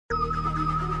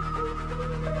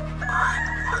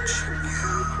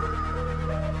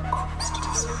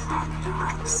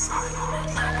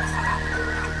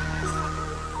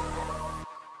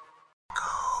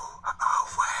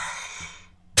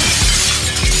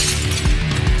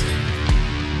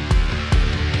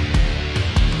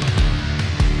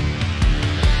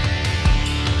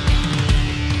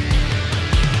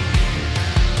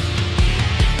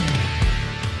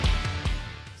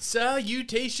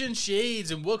Salutations,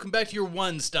 Shades, and welcome back to your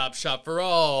one-stop shop for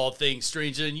all things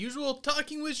strange and unusual,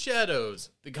 Talking with Shadows.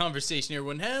 The conversation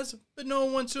everyone has, but no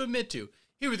one wants to admit to.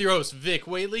 Here with your host, Vic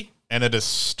Whaley. And a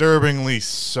disturbingly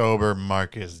sober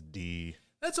Marcus D.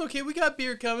 That's okay, we got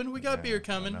beer coming,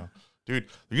 Dude,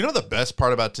 you know the best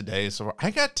part about today? So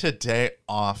I got today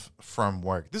off from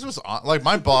work. This was, like,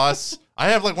 my boss, I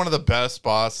have, like, one of the best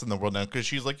bosses in the world now, because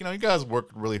she's like, you know, you guys work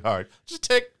really hard. Just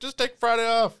take Friday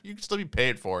off. You can still be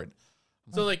paid for it.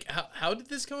 So, like, how did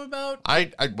this come about?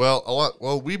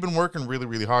 Well, we've been working really,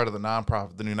 really hard at the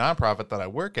new nonprofit that I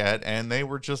work at, and they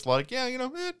were just like, yeah, you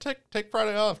know, take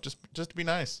Friday off, just to be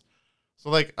nice. So,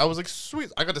 like, I was like,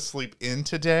 sweet. I got to sleep in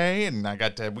today, and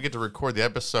we get to record the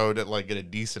episode at a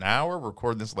decent hour. We're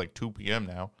recording this at like 2 p.m.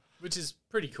 now. Which is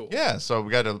pretty cool. Yeah, so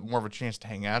we got more of a chance to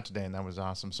hang out today, and that was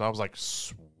awesome. So I was like,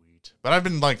 sweet. But I've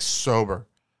been, like, sober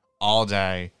all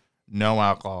day, no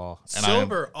alcohol. And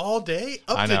sober all day?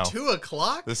 Up to 2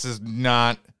 o'clock? This is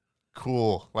not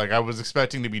cool. Like, I was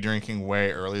expecting to be drinking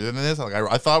way earlier than this. Like,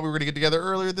 I thought we were going to get together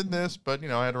earlier than this, but, you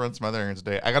know, I had to run some other errands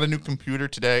today. I got a new computer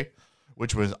today,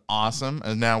 which was awesome.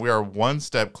 And now we are one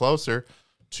step closer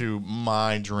to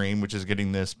my dream, which is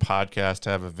getting this podcast to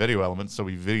have a video element, so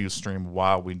we video stream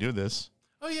while we do this.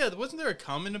 Oh, yeah. Wasn't there a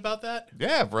comment about that?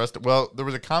 Yeah, there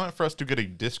was a comment for us to get a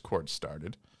Discord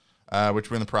started, which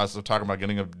we're in the process of talking about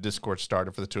getting a Discord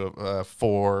started for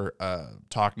the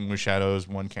Talking with Shadows,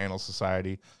 One Candle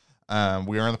Society.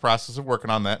 We are in the process of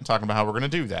working on that and talking about how we're going to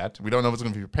do that. We don't know if it's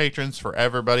going to be for patrons, for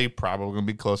everybody, probably going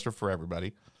to be closer for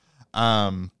everybody.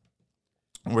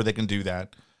 Where they can do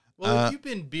that. Well, if you've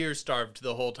been beer starved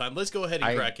the whole time, let's go ahead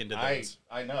and crack into those.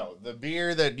 I know. The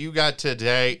beer that you got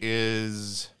today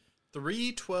is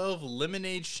 312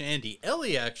 Lemonade Shandy.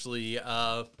 Ellie actually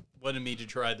wanted me to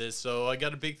try this, so I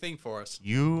got a big thing for us.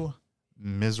 You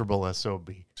miserable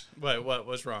SOB.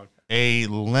 What's wrong? A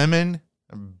lemon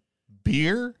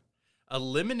beer? A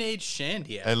Lemonade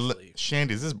Shandy, actually.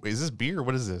 Shandy. Is this beer?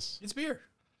 What is this? It's beer.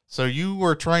 So you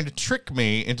were trying to trick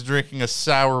me into drinking a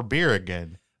sour beer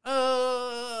again.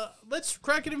 Let's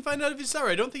crack it and find out if it's sour.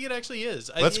 I don't think it actually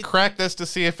is. Let's crack this to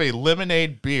see if a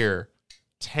lemonade beer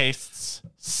tastes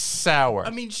sour. I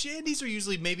mean, Shandies are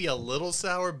usually maybe a little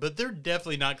sour, but they're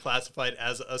definitely not classified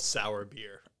as a sour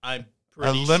beer. I'm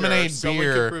pretty sure someone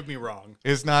could prove me wrong.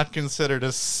 Is not considered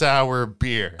a sour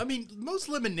beer. I mean, most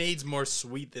lemonade's more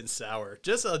sweet than sour.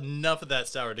 Just enough of that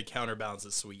sour to counterbalance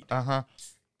the sweet. Uh-huh.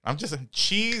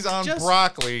 Cheese on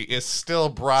broccoli is still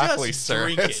broccoli, sir.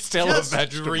 It's still a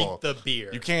vegetable. Drink the beer.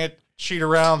 You can't cheat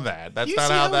around that. That's not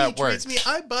how that works. Treats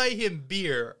me? I buy him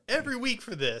beer every week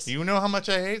for this. You know how much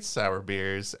I hate sour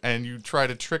beers, and you try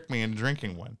to trick me into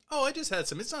drinking one. Oh, I just had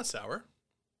some. It's not sour.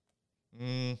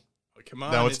 Oh, come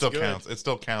on. No, it still counts. It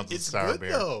still counts as sour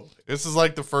beer. Though. This is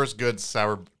like the first good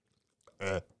sour.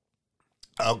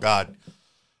 Oh God.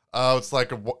 Oh, it's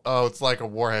like a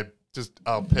warhead. Just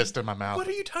pissed in my mouth. What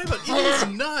are you talking about?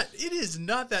 It is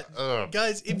not that.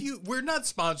 Guys, we're not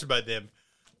sponsored by them,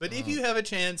 but if you have a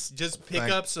chance, just pick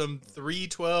up some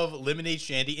 312 Lemonade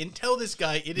Shandy and tell this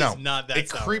guy is not that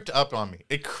sour. It creeped up on me.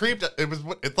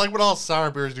 It's like what all sour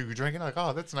beers do. You're drinking like,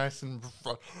 oh, that's nice and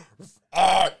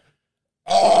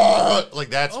like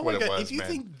that's what it was. If you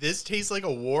think this tastes like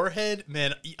a warhead,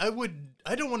 man, I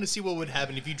don't want to see what would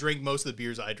happen if you drank most of the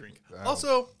beers I drink.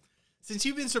 Also, since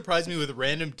you've been surprising me with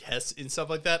random tests and stuff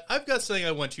like that, I've got something I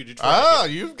want you to try. Oh,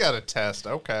 you've got a test.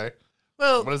 Okay.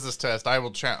 Well, what is this test? I will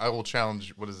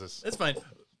challenge. What is this? That's fine.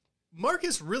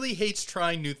 Marcus really hates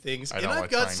trying new things, and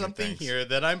I've got something here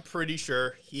that I'm pretty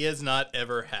sure he has not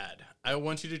ever had. I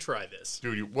want you to try this.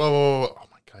 Dude, whoa. Oh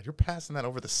my God, you're passing that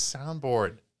over the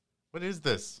soundboard. What is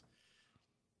this?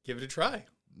 Give it a try.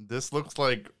 This looks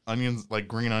like onions, like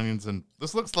green onions, and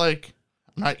this looks like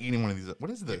I'm not eating one of these.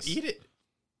 What is this? Eat it.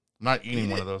 I'm not eating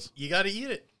one of those. You got to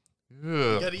eat it. Ugh.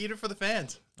 You got to eat it for the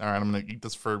fans. All right, I'm going to eat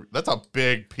this that's a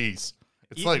big piece.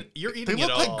 It's you're eating they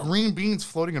look like green beans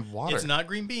floating in water. It's not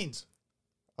green beans.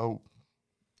 Oh.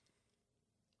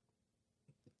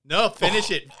 No, finish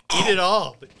it. Eat it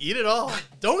all. Eat it all.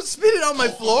 Don't spit it on my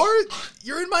floor.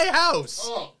 You're in my house.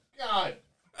 Oh, God.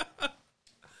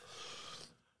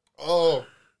 Oh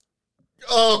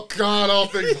God, all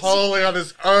things holy on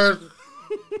this earth.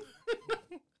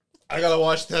 I gotta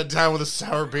wash that down with a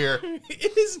sour beer.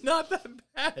 It is not that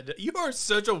bad. You are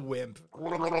such a wimp.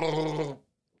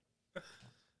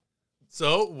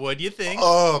 So, what do you think?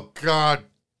 Oh, God.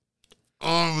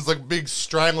 Oh, it was like being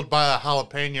strangled by a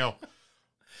jalapeno.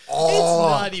 It's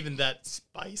not even that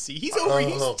spicy. He's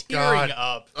tearing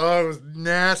up. Oh, it was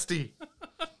nasty.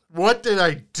 What did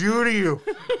I do to you?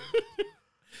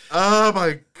 Oh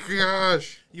my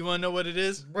gosh. You want to know what it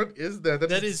is? What is that?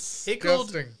 That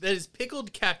is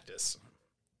pickled cactus.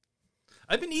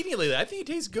 I've been eating it lately. I think it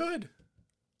tastes good.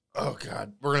 Oh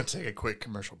God. We're going to take a quick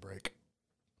commercial break.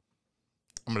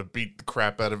 I'm going to beat the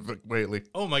crap out of Vic Whaley.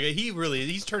 Oh my God.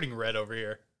 He's turning red over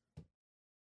here.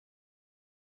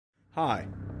 Hi,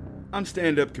 I'm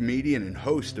stand-up comedian and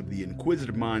host of the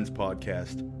Inquisitive Minds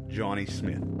podcast, Johnny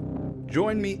Smith.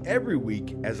 Join me every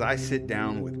week as I sit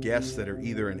down with guests that are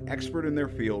either an expert in their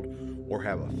field or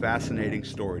have a fascinating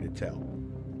story to tell.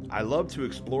 I love to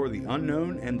explore the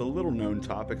unknown and the little-known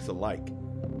topics alike.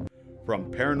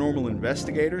 From paranormal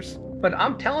investigators... But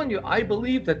I'm telling you, I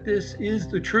believe that this is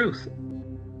the truth.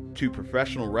 ...to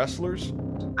professional wrestlers...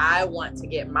 I want to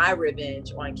get my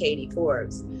revenge on Katie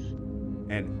Forbes.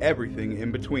 ...and everything in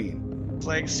between.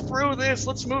 Like, screw this,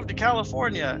 let's move to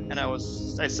California. And I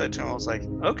said to him, I was like,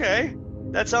 okay,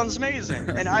 that sounds amazing.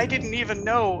 And I didn't even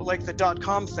know, like, the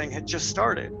 .com thing had just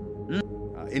started.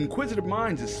 Inquisitive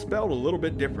Minds is spelled a little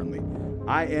bit differently.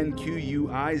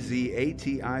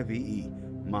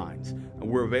 INQUIZATIVE, Minds.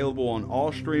 We're available on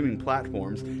all streaming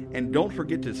platforms. And don't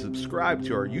forget to subscribe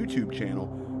to our YouTube channel,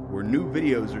 where new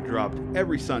videos are dropped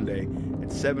every Sunday at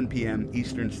 7 p.m.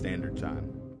 Eastern Standard Time.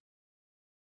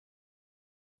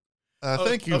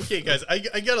 Thank you. Okay, guys, I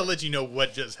gotta let you know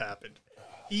what just happened.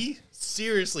 He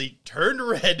seriously turned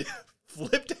red,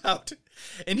 flipped out,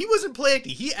 and he wasn't playing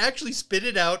acting. He actually spit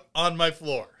it out on my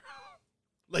floor.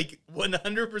 Like,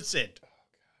 100%.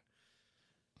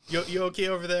 You okay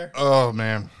over there? Oh,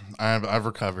 man. I've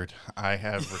recovered. I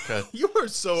have recovered. You are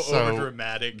so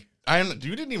overdramatic.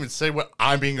 You didn't even say what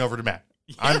I'm being overdramatic.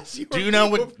 Yes, do you know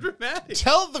what? Overdramatic.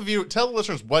 Tell the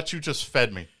listeners what you just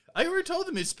fed me. I already told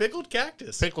them it's pickled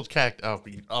cactus. Pickled cactus.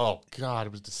 Oh, God,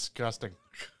 it was disgusting.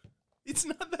 It's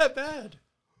not that bad.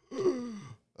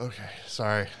 Okay,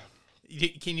 sorry.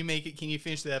 Can you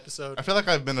finish the episode? I feel like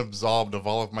I've been absolved of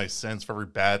all of my sins for every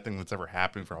bad thing that's ever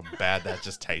happened, for how bad that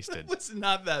just tasted. It's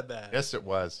not that bad. Yes, it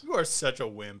was. You are such a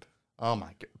wimp. Oh,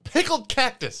 my God. Pickled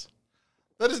cactus.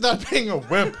 That is not being a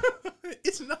wimp.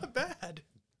 It's not bad.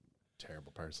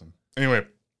 Terrible person. Anyway.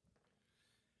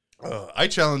 I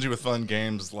challenge you with fun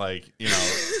games like,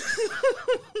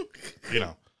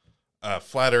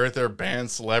 Flat Earther, band,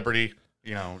 celebrity,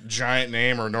 giant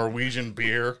name or Norwegian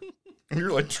beer. And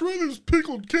you're like, try this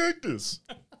pickled cactus.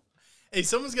 Hey,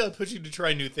 someone's got to push you to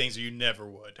try new things or you never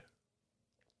would.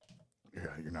 Yeah,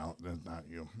 that's not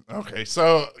you. Okay,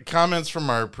 so comments from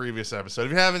our previous episode.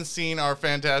 If you haven't seen our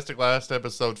fantastic last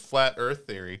episode, Flat Earth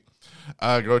Theory,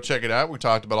 go check it out. We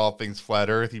talked about all things Flat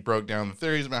Earth. He broke down the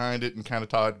theories behind it and kind of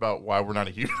talked about why we're not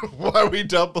why we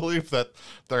don't believe that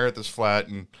the Earth is flat,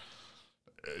 and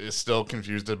is still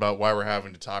confused about why we're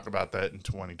having to talk about that in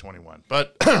 2021.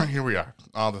 But here we are.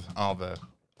 All the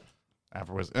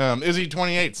afterwards.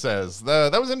 Izzy28 says,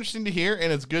 that was interesting to hear,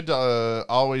 and it's good to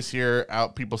always hear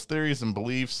out people's theories and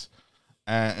beliefs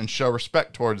and show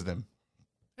respect towards them.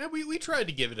 Yeah, we tried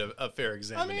to give it a fair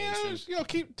examination.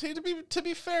 To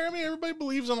be fair, everybody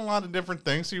believes in a lot of different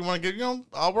things, so you want to get,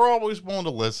 we're always willing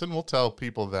to listen. We'll tell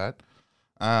people that.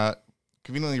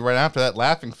 Conveniently, right after that,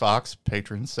 Laughing Fox,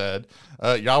 patron, said,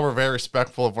 y'all were very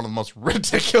respectful of one of the most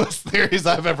ridiculous theories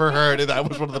I've ever heard, and that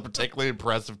was one of the particularly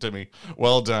impressive to me.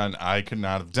 Well done. I could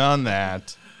not have done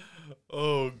that.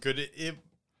 Oh, good.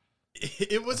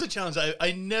 It was a challenge.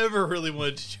 I never really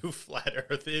wanted to do Flat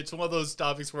Earth. It's one of those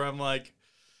topics where I'm like,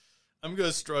 I'm going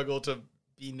to struggle to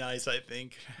be nice, I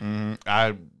think.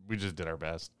 We just did our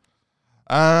best.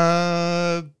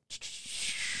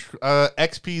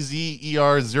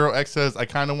 XPZER0X says, I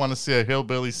kind of want to see a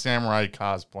hillbilly samurai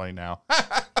cosplay now.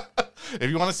 If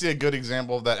you want to see a good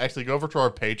example of that, actually go over to our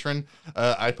Patreon.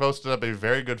 I posted up a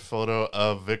very good photo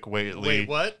of Vic Whaley. Wait,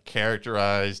 what?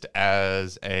 Characterized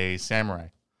as a samurai.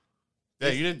 Yeah,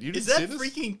 you didn't see this? Is that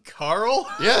freaking Carl?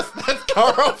 Yes, that's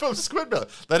Carl from Squidville.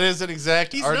 That is an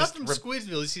exact He's artist. not from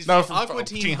Squidville. He's from Aqua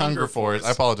Teen Hunger Force. I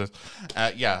apologize.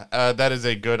 That is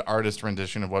a good artist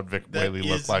rendition of what Vic Whaley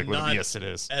looked like. Yes, it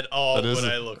is. At all what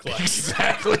I look like.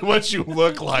 Exactly what you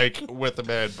look like with a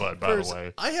man bun, by the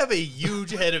way. I have a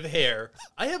huge head of hair.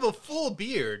 I have a full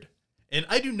beard. And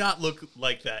I do not look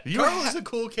like that. Carl is a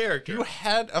cool character. You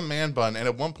had a man bun, and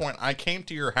at one point I came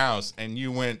to your house, and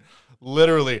you went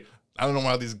literally... I don't know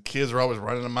why these kids are always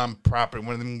running on my property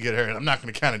when they can get hurt. I'm not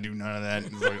going to kind of do none of that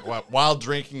while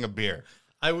drinking a beer.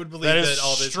 I would believe that that is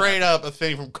all this straight up a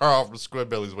thing from Carl from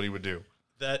Squidbillies. What he would do.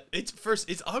 That it's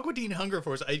Aqua Teen Hunger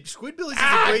Force. Squidbillies is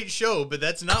a great show, but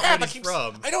that's not what it's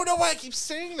from. I don't know why I keep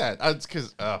saying that. It's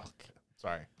because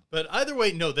sorry. But either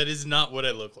way, no, that is not what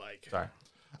I look like. Sorry.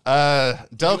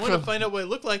 If you want to find out what I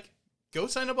look like, go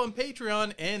sign up on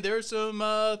Patreon, and there are some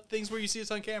things where you see us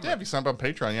on camera. Yeah, if you sign up on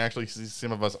Patreon, you actually see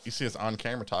some of us. You see us on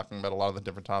camera talking about a lot of the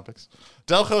different topics.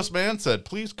 Delcos Man said,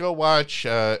 "Please go watch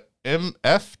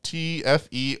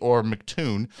MFTFE or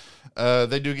McToon.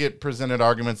 They do get presented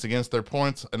arguments against their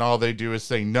points, and all they do is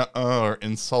say nuh-uh or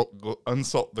insult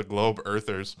the globe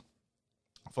earthers.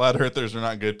 Flat earthers are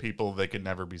not good people. They could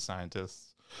never be scientists."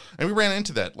 And we ran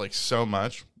into that like so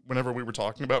much whenever we were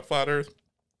talking about flat Earth.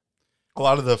 A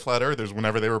lot of the flat earthers,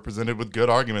 whenever they were presented with good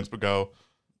arguments, would go,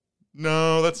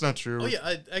 "No, that's not true." Oh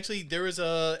yeah, actually, there was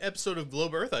a episode of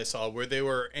Globe Earth I saw where they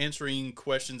were answering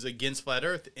questions against flat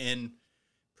Earth, and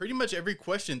pretty much every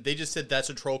question they just said that's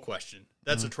a troll question.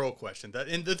 That's a troll question.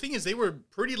 And the thing is, they were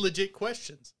pretty legit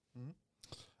questions.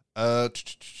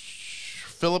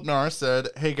 Philip Narr said,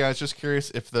 "Hey guys, just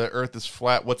curious if the Earth is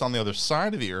flat. What's on the other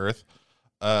side of the Earth?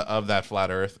 Of that flat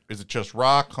Earth? Is it just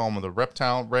rock, home of the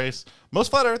reptile race?"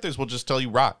 Most flat earthers will just tell you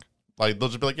rock. Like, they'll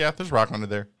just be like, "Yeah, there's rock under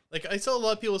there." Like, I saw a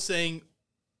lot of people saying,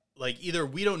 like, either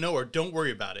we don't know or don't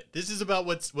worry about it. This is about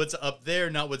what's up there,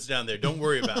 not what's down there. Don't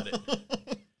worry about it.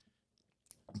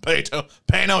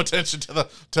 Pay no attention to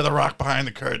the rock behind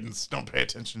the curtains. Don't pay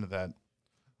attention to that.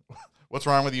 What's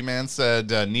wrong with you, man? Said,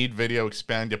 need video,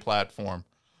 expand your platform.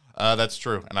 That's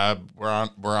true, and we're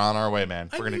on our way, man.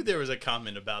 I knew there was a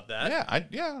comment about that.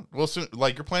 Yeah. Well, soon,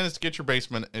 like, your plan is to get your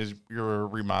basement you're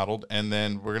remodeled, and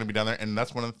then we're gonna be down there, and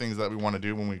that's one of the things that we want to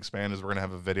do when we expand is we're gonna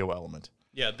have a video element.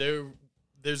 Yeah,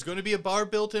 there's going to be a bar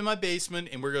built in my basement,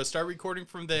 and we're going to start recording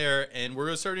from there, and we're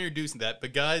going to start introducing that.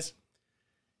 But guys,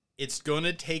 it's going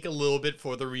to take a little bit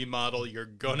for the remodel. You're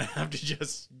going to have to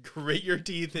just grit your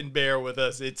teeth and bear with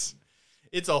us. It's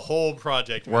a whole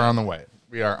project. We're on the way.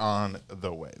 We are on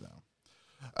the way, though.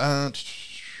 I'm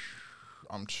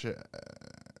checking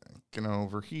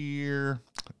over here.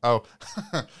 Oh,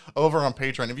 over on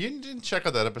Patreon. If you didn't check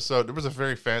out that episode, it was a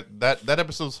very that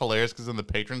episode's hilarious because in the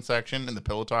patron section, in the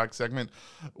Pillow Talk segment,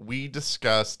 we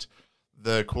discussed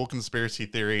the cool conspiracy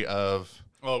theory of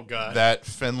that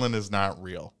Finland is not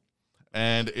real.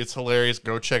 And it's hilarious.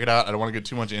 Go check it out. I don't want to get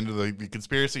too much into the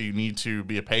conspiracy. You need to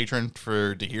be a patron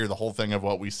to hear the whole thing of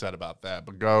what we said about that.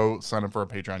 But go sign up for a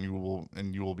Patreon. You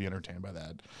will be entertained by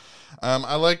that.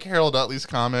 I like Harold Utley's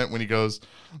comment when he goes,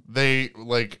 they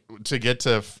like to get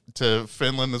to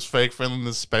Finland, this fake Finland,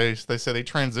 this space. They say they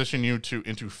transition you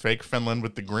into fake Finland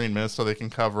with the green mist so they can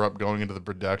cover up going into the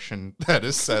production that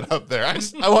is set up there. I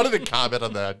wanted to comment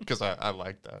on that because I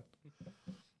like that.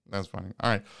 That's funny. All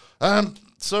right.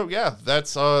 So yeah,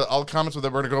 that's all the comments that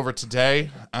we're going to go over today.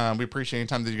 We appreciate any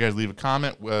time that you guys leave a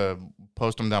comment.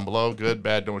 Post them down below. Good,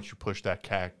 bad. Don't you push that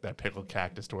pickled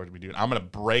cactus towards me, dude. I'm going to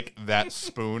break that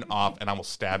spoon off and I will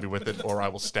stab you with it, or I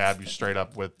will stab you straight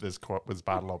up with this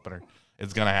bottle opener.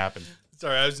 It's going to happen.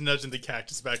 Sorry, I was nudging the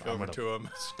cactus back over to him.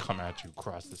 Come at you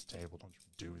across this table. Don't you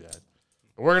do that.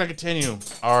 But we're going to continue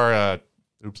our...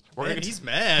 oops. He's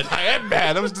mad. I am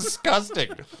mad. That was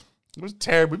disgusting. It was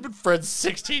terrible. We've been friends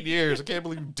 16 years. I can't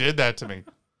believe you did that to me.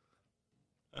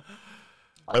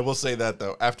 I will say that,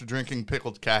 though. After drinking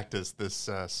pickled cactus, this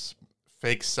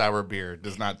fake sour beer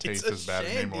does not taste as bad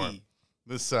anymore.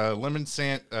 This lemon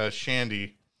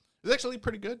shandy is actually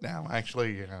pretty good now.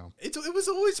 Actually, you know. It was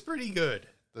always pretty good.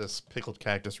 This pickled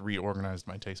cactus reorganized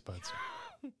my taste buds.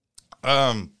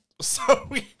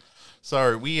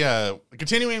 We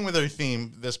continuing with our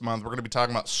theme this month, we're going to be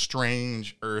talking about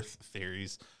strange Earth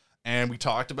theories. And we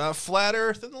talked about flat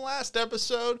Earth in the last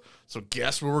episode. So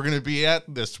guess where we're going to be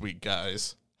at this week,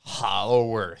 guys?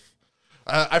 Hollow Earth.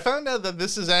 I found out that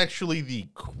this is actually the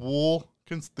cooler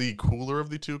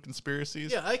of the two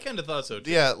conspiracies. Yeah, I kind of thought so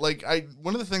too. Yeah, like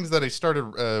one of the things that I started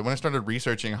when I started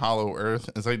researching Hollow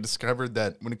Earth is I discovered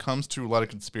that when it comes to a lot of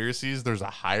conspiracies, there's a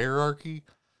hierarchy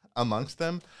amongst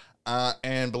them.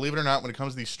 And believe it or not, when it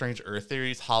comes to these strange Earth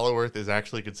theories, Hollow Earth is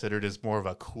actually considered as more of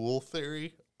a cool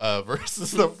theory.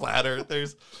 Versus the flat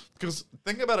earthers. Because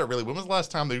think about it really. When was the last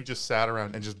time they just sat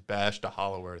around and just bashed a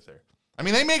hollow earther? I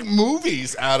mean, they make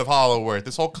movies out of Hollow Earth.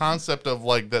 This whole concept of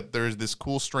like that there's this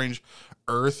cool, strange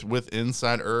Earth with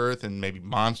inside Earth and maybe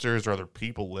monsters or other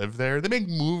people live there. They make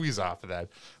movies off of that.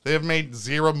 They have made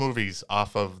 0 movies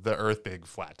off of the Earth being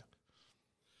flat.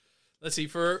 Let's see.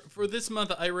 For this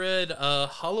month, I read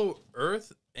Hollow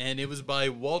Earth, and it was by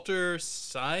Walter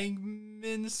Siegmeister.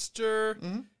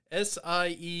 Mm-hmm. Siegmeister.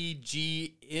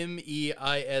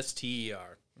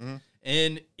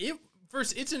 And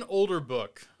it's an older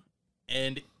book,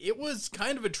 and it was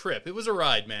kind of a trip. It was a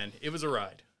ride, man. It was a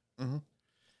ride. Mm-hmm.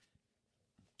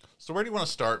 So where do you want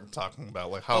to start talking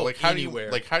about how do you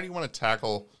want to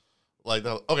tackle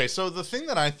okay, so the thing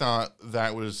that I thought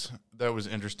that was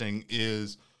interesting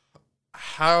is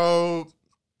how,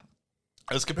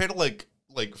 as compared to like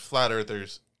flat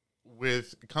earthers,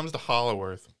 with it comes to Hollow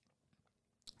Earth,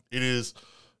 it is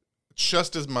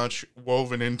just as much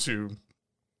woven into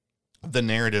the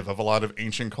narrative of a lot of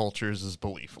ancient cultures'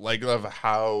 belief, of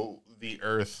how the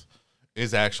earth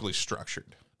is actually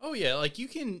structured. Oh yeah, like you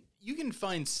can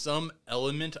find some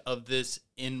element of this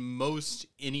in most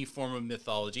any form of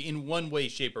mythology in one way,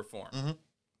 shape, or form. Mm-hmm.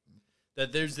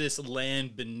 That there's this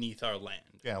land beneath our land.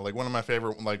 Yeah, one of my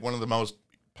favorite, one of the most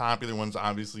popular ones,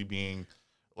 obviously being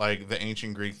the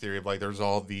ancient Greek theory of there's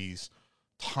all these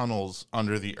tunnels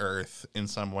under the earth in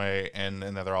some way, and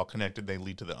that they're all connected. They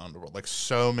lead to the underworld.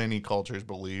 So many cultures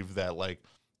believe that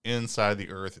inside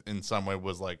the earth in some way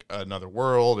was another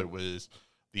world. It was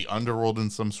the underworld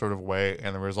in some sort of way,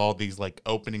 and there was all these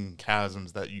opening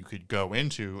chasms that you could go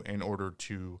into in order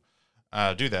to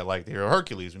do that. Like the hero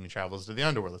Hercules, when he travels to the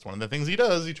underworld, that's one of the things he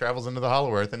does. He travels into the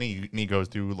Hollow Earth, and he goes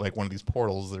through one of these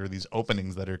portals. There are these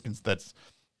openings that's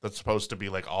supposed to be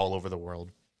all over the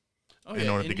world. Oh, in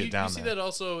order to get down there. You see that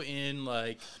also in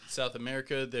South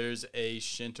America. There's a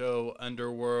Shinto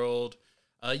underworld.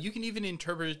 You can even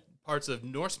interpret parts of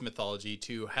Norse mythology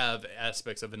to have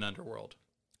aspects of an underworld.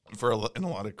 In a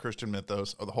lot of Christian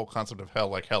mythos, the whole concept of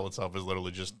hell, hell itself is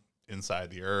literally just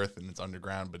inside the earth and it's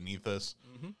underground beneath us.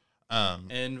 Mm-hmm.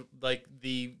 And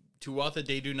the Tuatha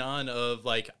De Danann of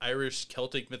Irish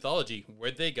Celtic mythology,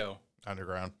 where'd they go?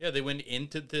 Underground. Yeah, they went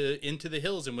into the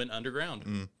hills and went underground.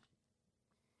 Mm.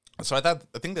 So I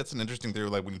think that's an interesting theory.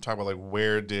 When you talk about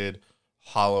where did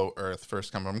Hollow Earth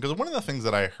first come from? Because one of the things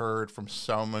that I heard from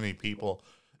so many people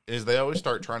is they always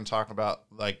start trying to talk about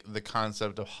the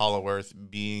concept of Hollow Earth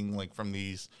being from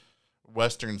these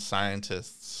Western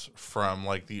scientists from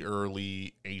the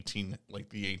early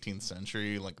 18th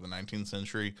century, the 19th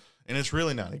century, and it's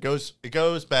really not. It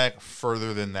goes back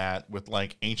further than that, with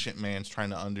ancient man's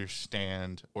trying to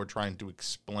understand or trying to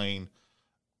explain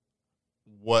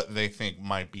what they think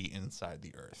might be inside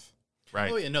the earth,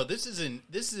 right? Oh yeah, no, this is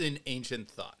an ancient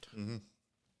thought. Mm-hmm.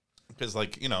 Because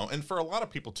and for a lot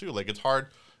of people too, it's hard.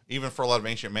 Even for a lot of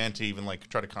ancient man to even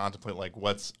try to contemplate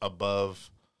what's above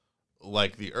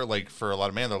the earth. For a lot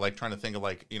of man, they're trying to think of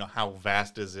how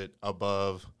vast is it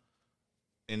above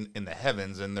in the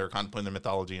heavens, and they're contemplating the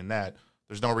mythology in that.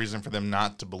 There's no reason for them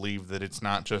not to believe that it's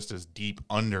not just as deep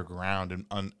underground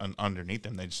and underneath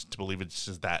them. They just believe it's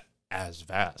just that as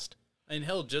vast. And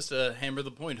hell, just to hammer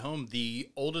the point home, the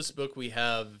oldest book we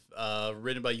have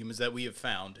written by humans that we have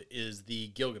found is the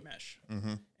Gilgamesh.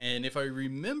 Mm-hmm. And if I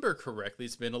remember correctly,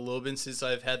 it's been a little bit since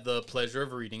I've had the pleasure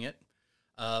of reading it.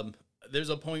 There's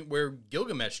a point where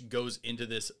Gilgamesh goes into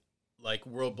this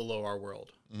world below our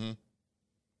world. Mm-hmm.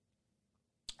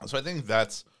 So I think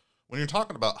that's, when you're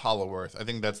talking about Hollow Earth, I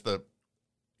think that's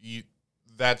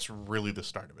that's really the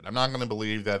start of it. I'm not going to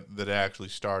believe that it actually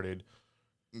started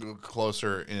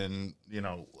closer in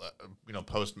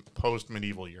post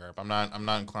medieval Europe. I'm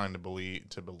not inclined to believe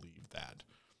that.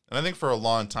 And I think for a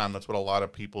long time that's what a lot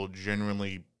of people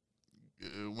genuinely,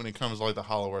 when it comes to the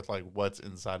Hollow Earth, what's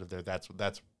inside of there, that's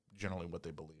generally what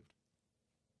they believed.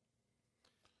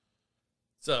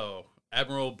 So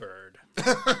Admiral Byrd,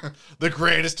 the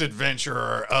greatest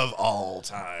adventurer of all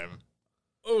time.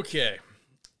 Okay,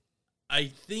 I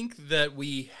think that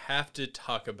we have to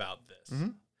talk about this. Mm-hmm.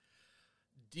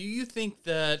 Do you think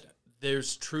that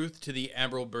there's truth to the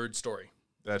Admiral Byrd story?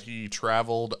 That he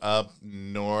traveled up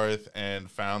north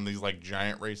and found these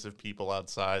giant race of people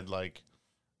outside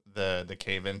the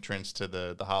cave entrance to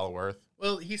the Hollow Earth?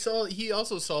 Well, he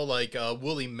also saw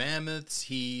woolly mammoths.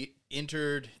 He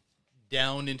entered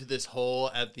down into this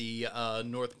hole at the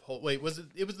North Pole. Wait,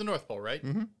 it was the North Pole, right?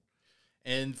 Mm-hmm.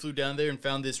 And flew down there and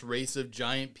found this race of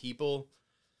giant people.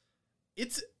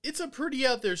 It's a pretty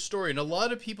out there story, and a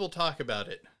lot of people talk about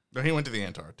it. No, he went to the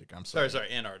Antarctic. I'm sorry.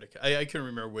 Sorry, Antarctic. I couldn't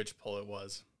remember which pole it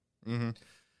was. Mm-hmm.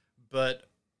 But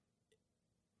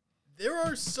there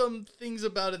are some things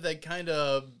about it that kind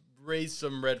of raise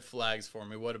some red flags for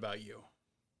me. What about you?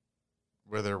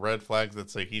 Were there red flags that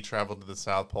say he traveled to the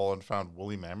South Pole and found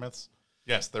woolly mammoths?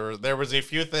 Yes, there was a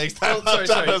few things that popped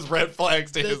up as red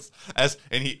flags to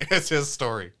his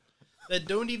story. That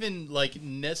don't even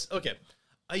okay.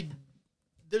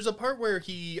 There's a part where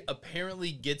he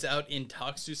apparently gets out and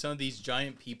talks to some of these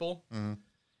giant people, mm-hmm.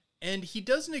 and he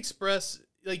doesn't express,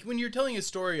 when you're telling a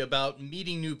story about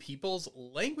meeting new peoples,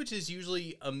 language is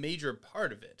usually a major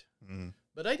part of it. Mm-hmm.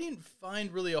 But I didn't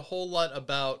find really a whole lot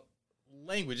about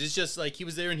language. It's just like he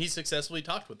was there and he successfully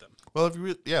talked with them. Well, if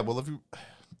you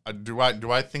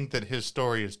do I think that his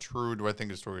story is true? Do I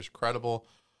think his story is credible?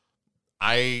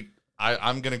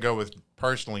 I'm gonna go with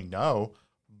personally no,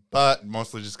 but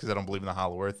mostly just because I don't believe in the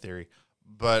Hollow Earth theory.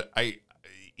 But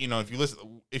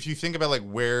if you think about like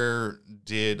where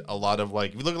did a lot of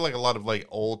like, if you look at like a lot of like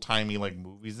old timey like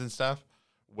movies and stuff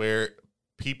where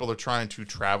people are trying to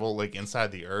travel like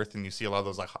inside the earth, and you see a lot of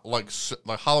those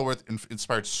like Hollow Earth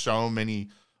inspired so many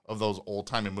of those old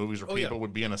timey movies where people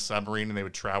would be in a submarine and they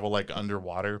would travel like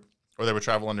underwater, or they would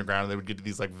travel underground and they would get to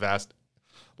these like vast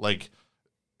like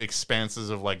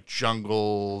expanses of like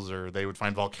jungles, or they would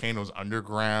find volcanoes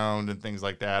underground and things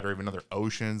like that, or even other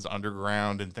oceans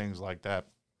underground and things like that.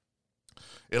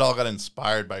 It all got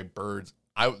inspired by birds.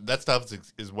 That stuff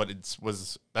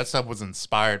was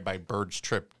inspired by Bird's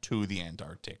trip to the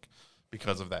Antarctic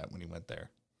because of that when he went there.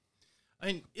 I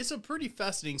mean, it's a pretty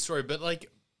fascinating story, but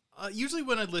like usually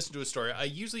when I listen to a story, I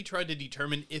usually try to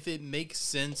determine if it makes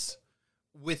sense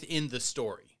within the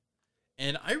story.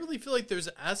 And I really feel like there's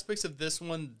aspects of this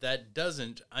one that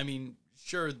doesn't. I mean,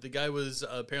 sure, the guy was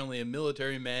apparently a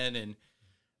military man, and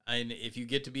if you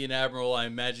get to be an admiral, I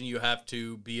imagine you have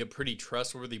to be a pretty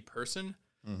trustworthy person.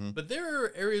 Mm-hmm. But there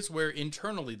are areas where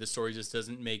internally the story just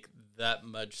doesn't make that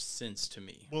much sense to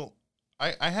me. Well,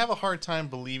 I have a hard time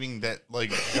believing that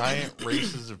like giant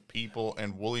races of people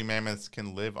and woolly mammoths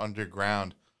can live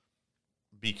underground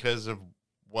because of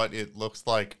what it looks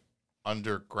like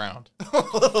underground.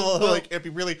 Like it'd be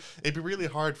really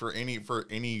hard for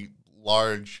any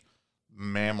large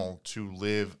mammal to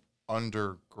live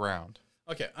underground.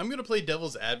 Okay, I'm gonna play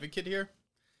devil's advocate here,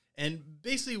 and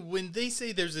basically when they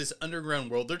say there's this underground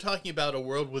world, they're talking about a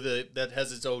world that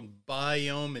has its own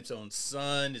biome, its own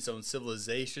sun, its own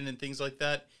civilization, and things like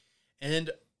that.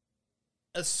 And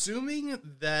assuming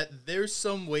that there's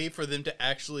some way for them to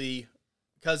actually,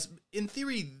 because in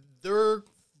theory their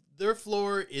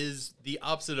floor is the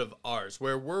opposite of ours,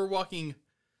 where we're walking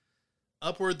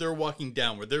upward, they're walking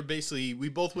downward. We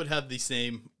both would have the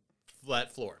same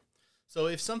flat floor. So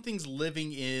if something's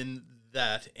living in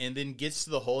that and then gets to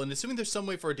the hole, and assuming there's some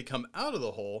way for it to come out of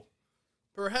the hole,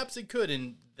 perhaps it could,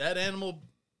 and that animal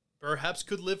perhaps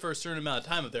could live for a certain amount of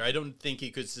time up there. I don't think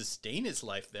it could sustain its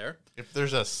life there. If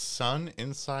there's a sun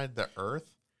inside the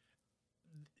earth?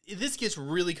 This gets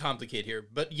really complicated here,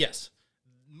 but yes,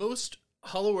 most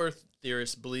Hollow Earth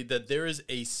theorists believe that there is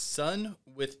a sun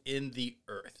within the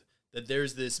earth, that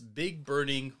there's this big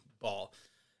burning ball.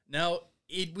 Now,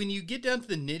 when you get down to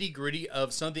the nitty-gritty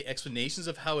of some of the explanations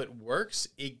of how it works,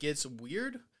 it gets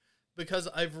weird, because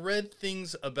I've read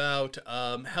things about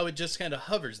how it just kind of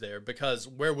hovers there, because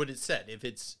where would it set? If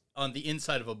it's on the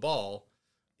inside of a ball,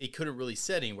 it couldn't really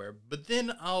set anywhere. But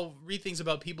then I'll read things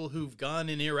about people who've gone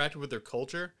and interacted with their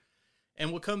culture,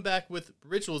 and will come back with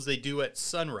rituals they do at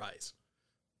sunrise.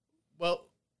 Well,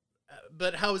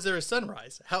 but how is there a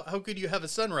sunrise? How could you have a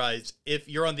sunrise if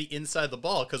you're on the inside of the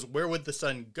ball? Because where would the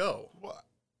sun go? Well,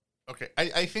 okay,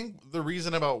 I think the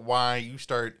reason about why you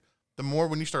start, the more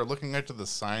when you start looking into the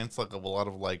science, like of a lot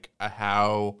of like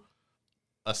how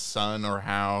a sun or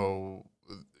how,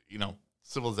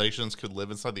 civilizations could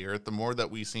live inside the earth, the more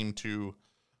that we seem to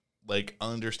like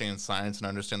understand science and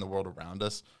understand the world around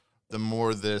us, the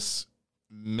more this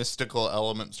mystical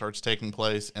element starts taking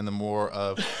place, and the more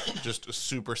of just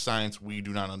super science we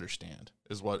do not understand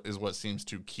is what seems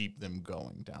to keep them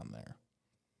going down there.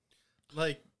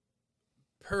 Like,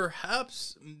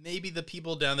 perhaps maybe the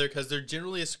people down there, because they're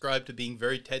generally ascribed to being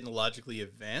very technologically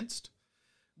advanced,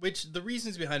 which the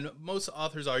reasons behind, most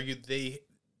authors argue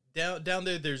down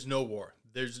there there's no war.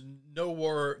 There's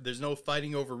no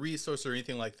fighting over resource or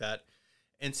anything like that.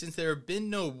 And since there have been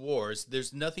no wars,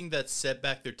 there's nothing that's set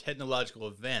back their technological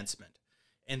advancement.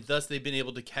 And thus they've been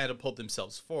able to catapult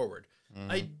themselves forward.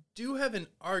 Mm-hmm. I do have an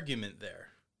argument there.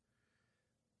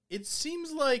 It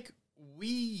seems like we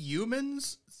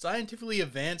humans scientifically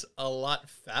advance a lot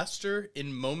faster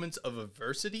in moments of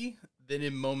adversity than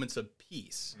in moments of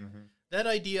peace. Mm-hmm. That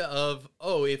idea of,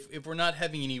 if we're not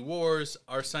having any wars,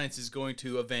 our science is going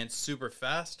to advance super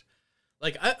fast.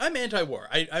 Like, I'm anti-war.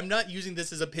 I'm not using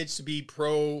this as a pitch to be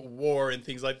pro-war and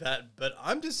things like that, but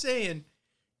I'm just saying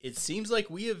it seems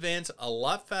like we advance a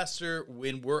lot faster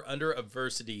when we're under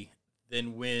adversity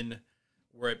than when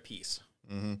we're at peace.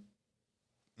 Mm-hmm.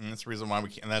 And that's the reason why we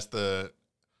can't. And that's the.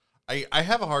 I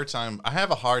have a hard time. I have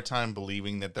a hard time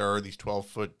believing that there are these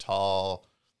 12-foot tall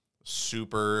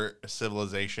super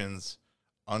civilizations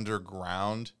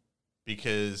underground,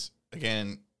 because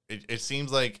again, it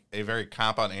seems like a very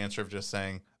cop-out answer of just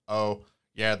saying, oh,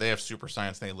 yeah, they have super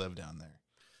science and they live down there.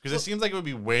 Because it seems like it would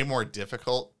be way more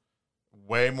difficult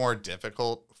way more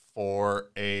difficult for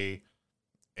a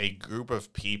group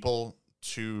of people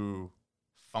to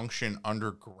function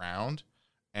underground.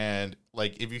 And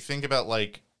like, if you think about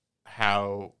like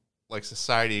how like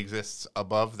society exists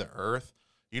above the earth,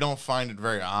 you don't find it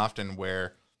very often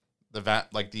where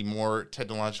the more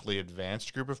technologically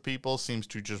advanced group of people seems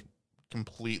to just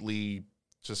completely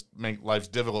just make lives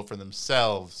difficult for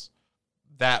themselves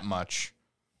that much,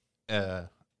 to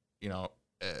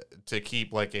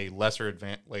keep like a lesser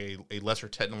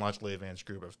technologically advanced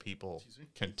group of people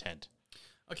content.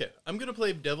 Okay, I'm going to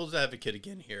play devil's advocate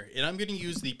again here, and I'm going to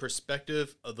use the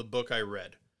perspective of the book I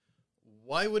read.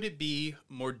 Why would it be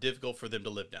more difficult for them to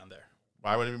live down there?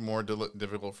 Why would it be more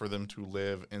difficult for them to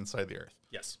live inside the earth?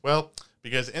 Yes. Well,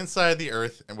 because inside the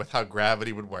earth, and with how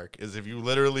gravity would work, is if you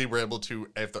literally were able to,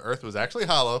 if the earth was actually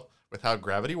hollow, with how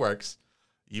gravity works,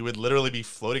 you would literally be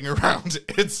floating around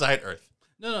inside earth.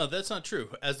 No, that's not true.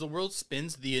 As the world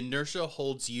spins, the inertia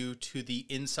holds you to the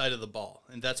inside of the ball,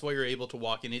 and that's why you're able to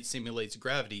walk, and it simulates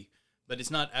gravity, but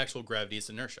it's not actual gravity, it's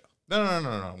inertia.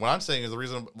 No. What I'm saying is the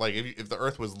reason, like, if the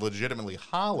earth was legitimately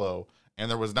hollow and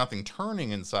there was nothing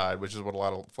turning inside, which is what a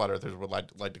lot of flat earthers would like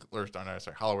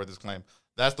to hollow earthers claim,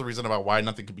 that's the reason about why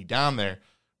nothing could be down there,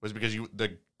 was because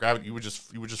the gravity, you would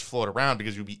just float around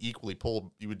because you would be equally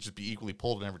pulled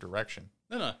in every direction.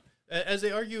 No. As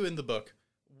they argue in the book,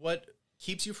 what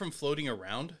keeps you from floating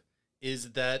around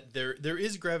is that there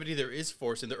is gravity, there is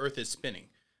force, and the earth is spinning.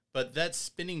 But that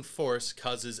spinning force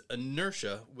causes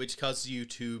inertia, which causes you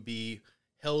to be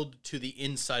held to the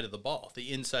inside of the ball,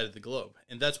 the inside of the globe.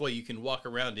 And that's why you can walk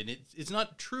around in it. It's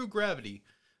not true gravity,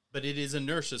 but it is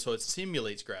inertia, so it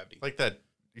simulates gravity. Like that,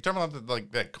 you talking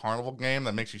about that carnival game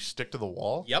that makes you stick to the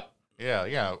wall? Yep.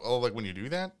 Yeah. Oh, like when you do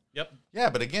that? Yep. Yeah,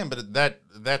 but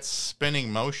that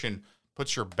spinning motion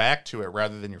puts your back to it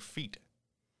rather than your feet.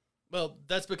 Well,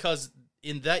 that's because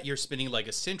in that you're spinning like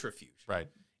a centrifuge. Right.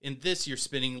 In this, you're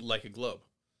spinning like a globe.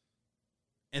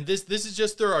 And this is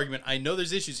just their argument. I know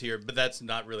there's issues here, but that's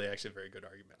not really actually a very good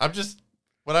argument.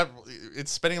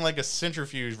 It's spinning like a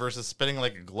centrifuge versus spinning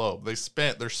like a globe. They're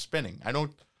spinning.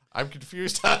 I'm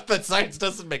confused. That science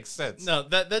doesn't make sense. No,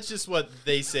 that's just what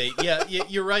they say. Yeah,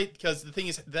 you're right, because the thing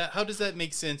is, that how does that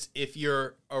make sense if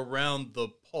you're around the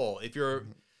pole? If you're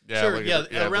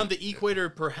around the equator,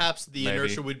 perhaps the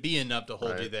inertia would be enough to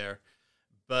hold you there.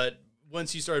 But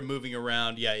once you started moving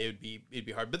around, it'd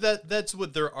be hard. But that's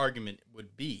what their argument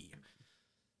would be.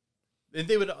 And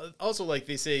they would also, like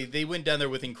they say, they went down there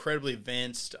with incredibly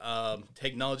advanced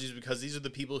technologies because these are the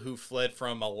people who fled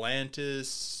from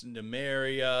Atlantis,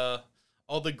 Numeria,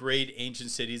 all the great ancient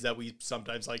cities that we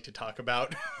sometimes like to talk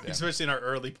about, especially in our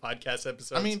early podcast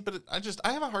episodes. I mean, but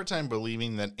I have a hard time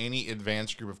believing that any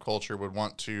advanced group of culture would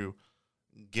want to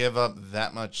give up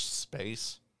that much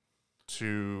space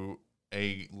to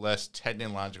a less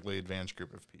technologically advanced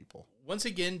group of people. Once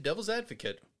again, devil's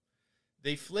advocate.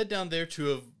 They fled down there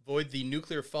to avoid the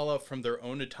nuclear fallout from their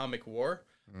own atomic war.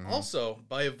 Mm-hmm. Also,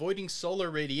 by avoiding solar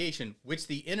radiation, which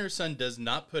the inner sun does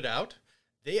not put out,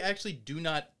 they actually do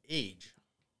not age.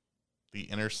 The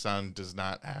inner sun does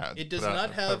not have... It does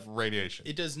not have radiation.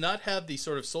 It does not have the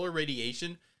sort of solar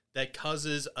radiation that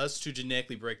causes us to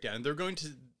genetically break down. And they're going to,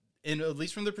 and at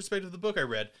least from the perspective of the book I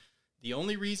read, the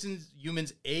only reasons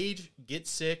humans age, get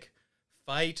sick,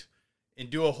 fight, and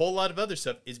do a whole lot of other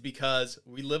stuff is because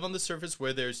we live on the surface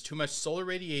where there's too much solar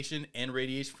radiation and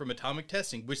radiation from atomic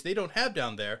testing, which they don't have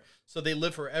down there, so they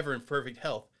live forever in perfect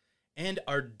health. And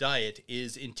our diet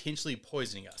is intentionally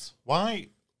poisoning us. Why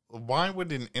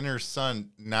would an inner sun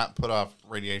not put off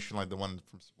radiation like the one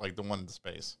in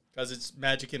space? Because it's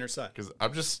magic inner sun. Because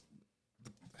I'm just...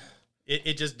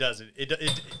 It just doesn't.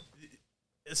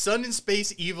 Sun in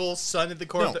space, evil, sun at the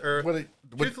core of the earth.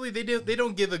 Truthfully, they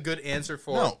don't give a good answer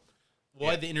for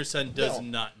why the inner sun does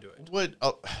not do it.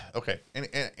 Okay.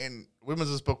 And when was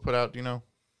this book put out, do you know?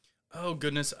 Oh,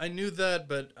 goodness. I knew that,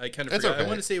 but I kind of forgot. Okay. I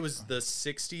want to say it was the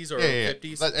 60s or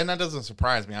 50s. And that doesn't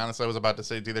surprise me. Honestly, I was about to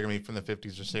say it's either going to be from the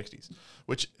 50s or 60s.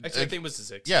 Which actually, I think it was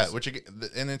the 60s. Yeah,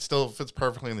 and it still fits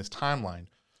perfectly in this timeline.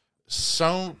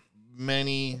 So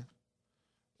many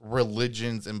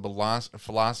religions and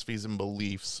philosophies and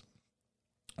beliefs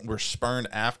were spurned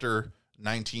after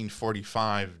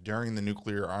 1945 during the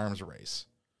nuclear arms race.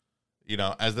 You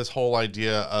know, as this whole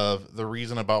idea of the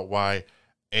reason about why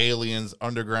aliens,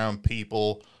 underground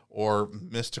people, or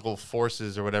mystical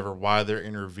forces or whatever, why they're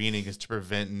intervening is to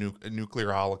prevent a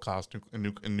nuclear holocaust,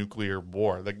 a nuclear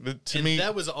war. To me,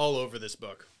 that was all over this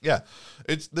book. Yeah,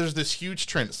 there's this huge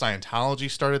trend.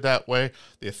 Scientology started that way.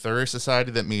 The Aetherius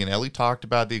Society that me and Ellie talked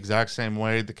about the exact same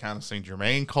way. The Count of Saint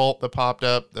Germain cult that popped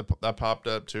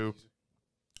up too.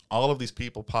 all of these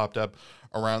people popped up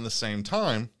around the same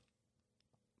time,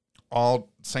 all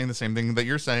saying the same thing that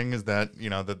you're saying, is that, you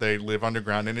know, that they live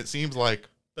underground. And it seems like...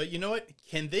 But you know what?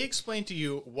 Can they explain to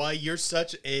you why you're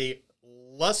such a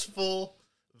lustful,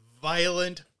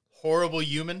 violent, horrible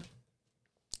human?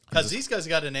 Because these guys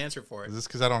got an answer for it. Is this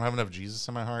because I don't have enough Jesus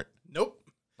in my heart? Nope.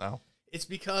 No. It's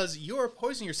because you are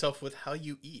poisoning yourself with how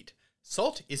you eat.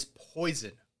 Salt is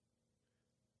poison.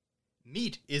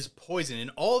 Meat is poison.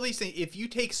 And all these things, if you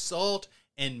take salt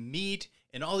and meat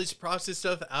and all this processed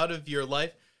stuff out of your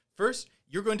life, first,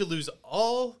 you're going to lose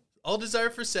all desire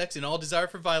for sex and all desire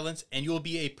for violence, and you will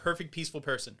be a perfect, peaceful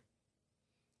person.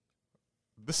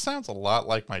 This sounds a lot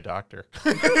like my doctor.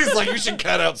 He's like, you should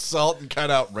cut out salt and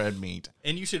cut out red meat.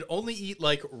 And you should only eat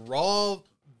like raw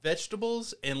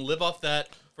vegetables and live off that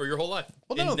for your whole life.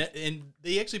 Well, no. And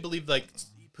they actually believe like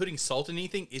putting salt in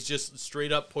anything is just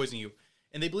straight up poisoning you.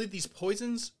 And they believe these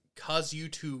poisons cause you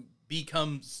to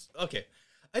become... Okay,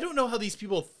 I don't know how these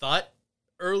people thought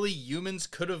early humans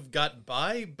could have got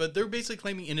by, but they're basically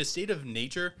claiming in a state of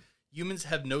nature, humans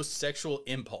have no sexual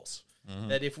impulse. Mm-hmm.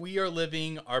 That if we are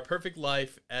living our perfect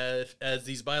life as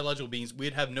these biological beings,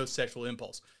 we'd have no sexual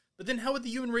impulse. But then how would the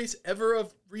human race ever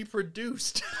have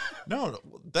reproduced? No,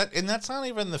 that's not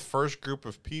even the first group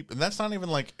of people. And that's not even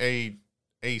like a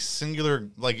singular,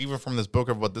 like even from this book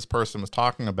of what this person was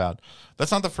talking about.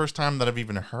 That's not the first time that I've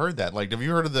even heard that. Like, have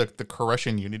you heard of the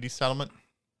Koreshan Unity Settlement?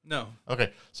 No.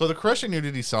 Okay, so the Koreshan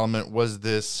Unity Settlement was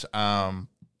this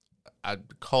a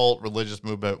cult, religious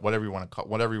movement, whatever you want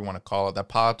to call it, that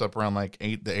popped up around like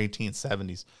the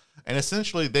 1870s, and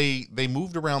essentially they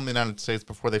moved around the United States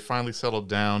before they finally settled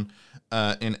down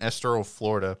in Estero,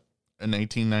 Florida, in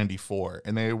 1894,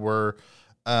 and they were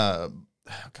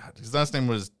his last name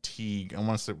was Teague. I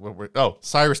want to say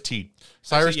Cyrus Teague.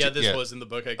 Cyrus. Actually, this was in the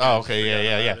book.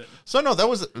 Yeah. So no,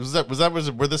 was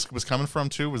that where this was coming from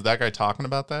too? Was that guy talking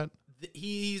about that?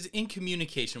 He's in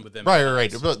communication with them.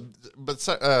 Right. But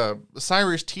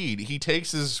Cyrus Teague, he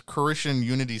takes his Koreshan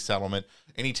Unity Settlement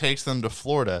and he takes them to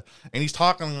Florida, and he's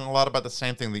talking a lot about the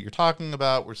same thing that you're talking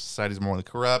about, where society's morally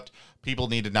corrupt. People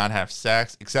need to not have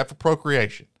sex except for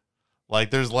procreation.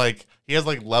 Like he has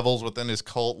like levels within his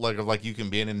cult, like you can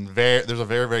be in, and there's a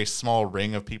very, very small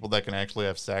ring of people that can actually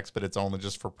have sex, but it's only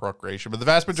just for procreation. But the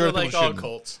vast majority of people shouldn't. All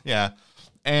cults. Yeah,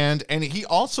 and he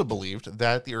also believed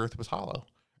that the Earth was hollow,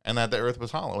 and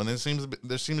there seems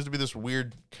to be this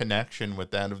weird connection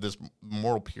with that, of this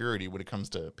moral purity when it comes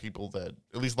to people that,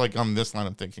 at least like on this line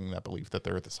of thinking, that belief that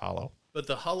the Earth is hollow. But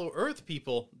the hollow Earth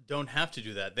people don't have to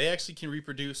do that. They actually can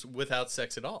reproduce without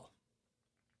sex at all.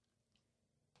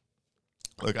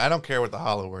 Look, I don't care what the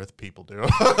Hollow Earth people do.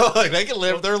 Like, they can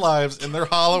live their lives in their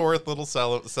Hollow Earth little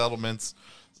settlements,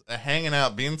 hanging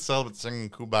out, being celibate, singing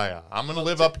Kumbaya. I'm going to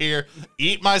live up here,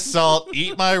 eat my salt,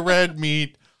 eat my red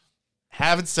meat,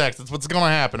 having sex. That's what's going to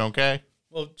happen, okay?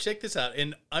 Well, check this out.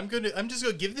 And I'm just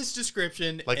going to give this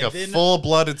description. Like a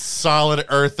full-blooded, solid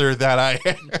earther that I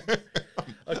am.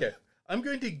 Okay. I'm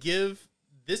going to give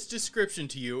this description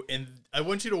to you, and I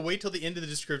want you to wait till the end of the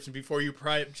description before you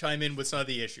chime in with some of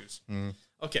the issues. Mm.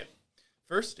 Okay.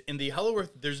 First, in the Hollow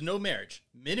Earth, there's no marriage.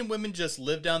 Men and women just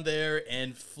live down there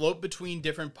and float between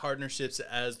different partnerships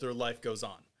as their life goes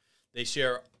on. They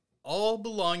share all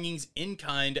belongings in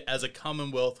kind as a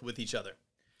commonwealth with each other.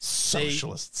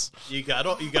 Socialists. You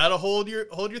gotta hold your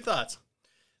thoughts.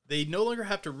 They no longer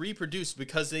have to reproduce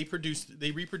because they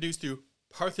reproduce through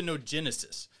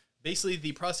parthenogenesis. Basically,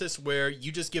 the process where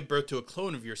you just give birth to a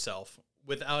clone of yourself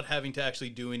without having to actually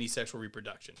do any sexual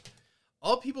reproduction.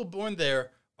 All people born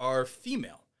there are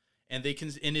female, and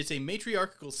it's a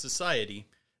matriarchal society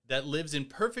that lives in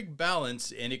perfect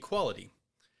balance and equality.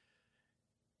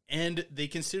 And they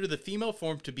consider the female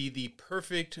form to be the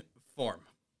perfect form.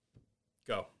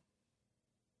 Go.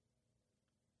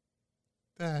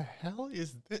 The hell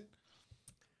is that?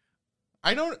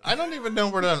 I don't even know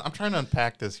where to. I'm trying to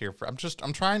unpack this here.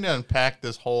 I'm trying to unpack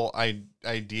this whole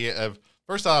idea of,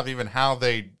 first off, even how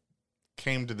they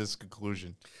came to this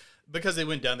conclusion. Because they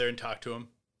went down there and talked to him.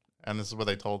 And this is what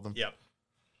they told them? Yep.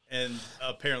 And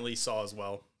apparently saw as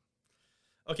well.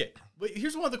 Okay, but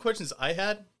here's one of the questions I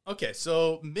had. Okay,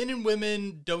 so men and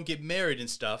women don't get married and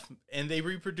stuff, and they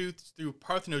reproduce through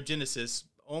parthenogenesis,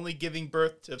 only giving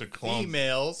birth to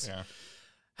females. Yeah.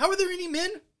 How are there any men?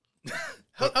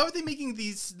 How are they making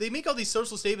these? They make all these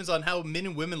social statements on how men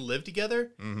and women live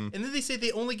together, mm-hmm. and then they say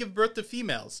they only give birth to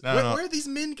females. Where are these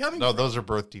men coming from? No, those are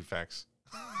birth defects.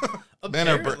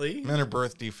 Apparently. Men are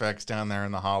birth defects down there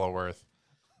in the Hollow Earth.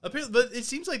 Apparently, but it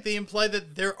seems like they imply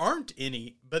that there aren't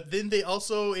any, but then they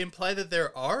also imply that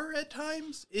there are at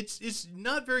times. It's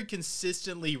not very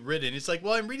consistently written. It's like,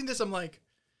 well, I'm reading this, I'm like,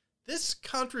 this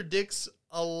contradicts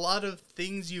a lot of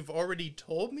things you've already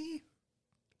told me.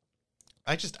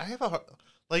 I have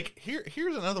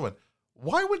here's another one.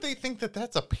 Why would they think that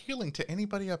that's appealing to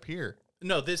anybody up here?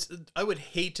 No, I would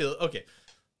hate to. Okay,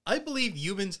 I believe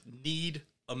humans need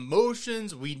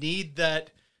emotions. We need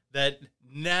that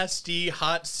nasty,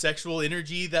 hot sexual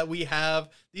energy that we have.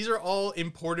 These are all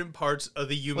important parts of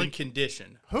the human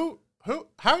condition. How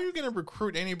are you going to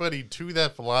recruit anybody to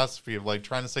that philosophy of like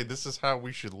trying to say this is how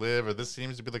we should live, or this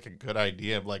seems to be like a good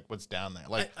idea of like what's down there?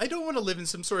 Like, I don't want to live in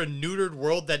some sort of neutered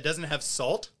world that doesn't have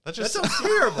salt. That sounds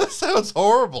terrible. That sounds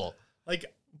horrible.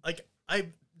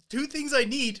 Two things I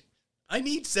need. I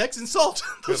need sex and salt.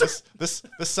 This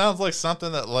sounds like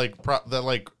something that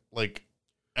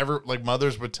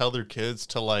mothers would tell their kids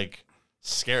to like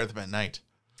scare them at night.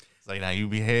 It's like, now you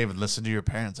behave and listen to your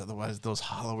parents, otherwise those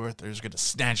hollow earthers are gonna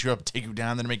snatch you up, take you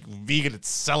down, then make you vegan and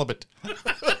celibate.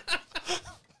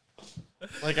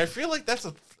 Like, I feel like this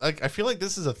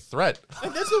is a threat.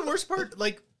 Like, that's the worst part.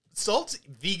 Like, salt's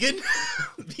vegan.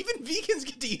 Even vegans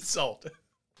get to eat salt.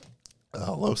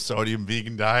 A low sodium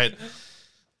vegan diet.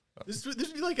 This would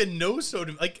be like a no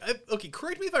sodium. Okay,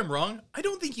 correct me if I'm wrong. I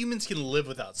don't think humans can live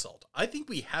without salt. I think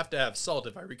we have to have salt,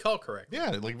 if I recall correctly.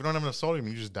 Yeah, like if we don't have enough sodium,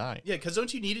 you just die. Yeah, because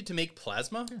don't you need it to make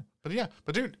plasma? Yeah,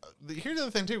 but dude, here's the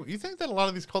other thing too. You think that a lot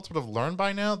of these cults would have learned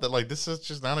by now that like this is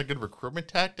just not a good recruitment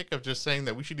tactic of just saying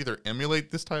that we should either emulate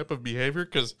this type of behavior,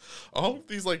 because all of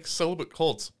these like celibate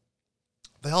cults,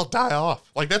 they all die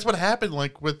off. Like that's what happened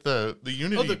like with the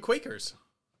Unity. Oh, the Quakers.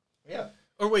 Yeah.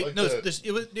 Or wait, like no,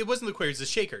 it wasn't the Quakers, the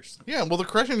Shakers. Yeah, well, the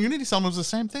Christian Unity Summit was the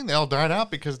same thing. They all died out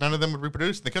because none of them would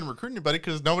reproduce. And they couldn't recruit anybody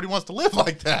because nobody wants to live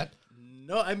like that.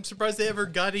 No, I'm surprised they ever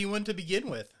got anyone to begin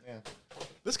with. Yeah.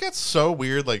 This gets so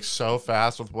weird, like so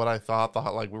fast with what I thought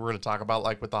we were going to talk about,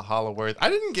 like with the Hollow Earth. I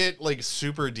didn't get like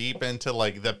super deep into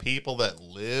like the people that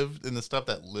lived and the stuff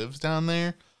that lives down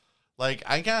there. Like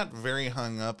I got very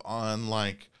hung up on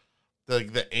like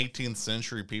the 18th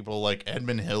century people like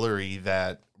Edmund Hillary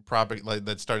that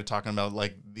started talking about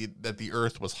like that the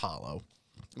Earth was hollow.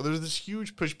 Well, there was this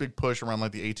huge big push around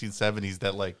like the 1870s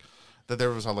that there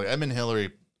was like Edmund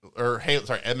Hillary,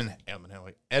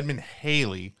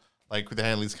 like the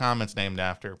Halley's Comets named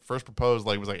after. First proposed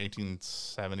was like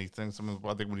 1870 thing.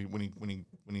 I think when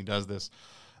he does this,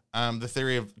 the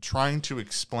theory of trying to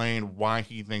explain why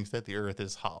he thinks that the Earth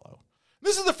is hollow.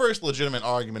 This is the first legitimate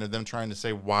argument of them trying to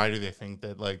say why do they think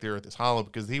that like the Earth is hollow,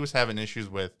 because he was having issues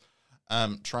with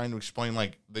trying to explain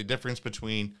like the difference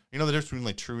between the difference between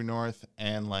like true north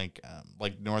and like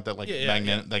north that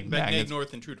magnetic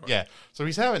north and true north. Yeah. So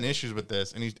he's having issues with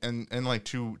this, and he's and like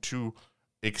to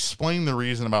explain the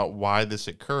reason about why this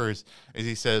occurs is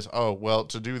he says, oh well,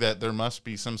 to do that there must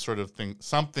be some sort of thing,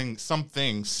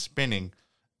 something spinning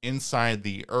inside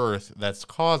the Earth that's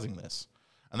causing this,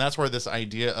 and that's where this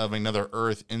idea of another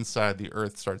Earth inside the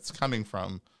Earth starts coming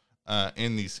from.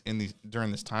 During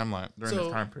this time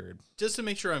period. Just to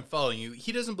make sure I'm following you,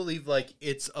 he doesn't believe like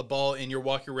it's a ball and you're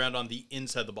walking around on the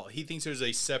inside of the ball. He thinks there's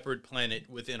a separate planet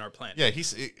within our planet. Yeah,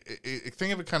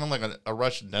 think of it kind of like a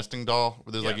Russian nesting doll,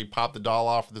 where there's like you pop the doll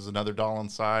off, there's another doll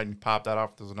inside, and you pop that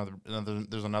off, there's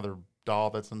another doll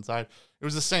that's inside. It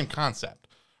was the same concept,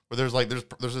 where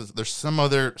there's some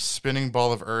other spinning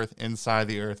ball of Earth inside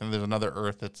the Earth, and there's another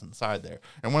Earth that's inside there.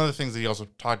 And one of the things that he also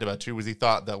talked about too was he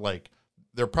thought that like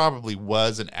there probably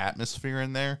was an atmosphere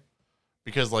in there,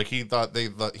 because like he thought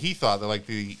that like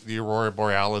the Aurora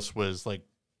Borealis was like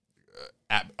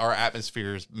our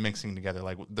atmospheres mixing together,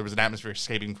 like there was an atmosphere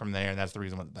escaping from there, and that's the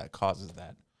reason that causes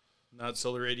that. Not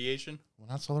solar radiation? Well,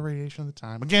 not solar radiation at the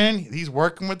time. Again, he's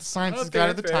working with the science he's got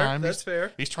at the time. That's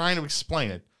fair. He's trying to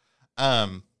explain it.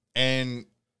 And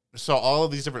so all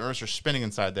of these different Earths are spinning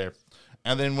inside there.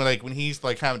 And then when he's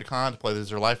like having to contemplate,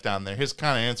 is there life down there? His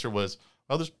kind of answer was,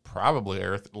 well, there's probably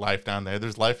life down there.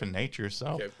 There's life in nature. So,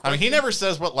 okay, I mean, he never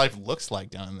says what life looks like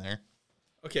down there.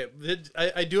 Okay,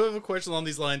 I do have a question along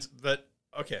these lines, but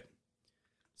okay.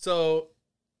 So,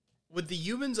 would the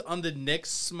humans on the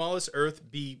next smallest Earth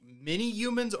be mini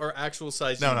humans or actual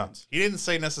size humans? No. He didn't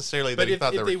say necessarily that he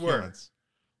thought they were humans.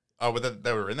 Oh, but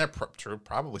they were in there, true,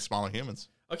 probably smaller humans.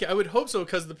 Okay, I would hope so,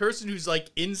 because the person who's like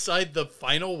inside the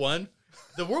final one,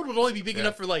 the world would only be big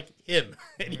enough for like him,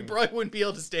 and he probably wouldn't be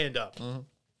able to stand up. Mm-hmm.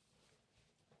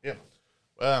 Yeah,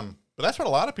 but that's what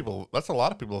a lot of people at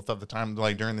the time,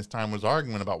 like during this time, was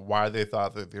arguing about why they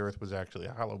thought that the Earth was actually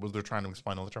hollow. Was they're trying to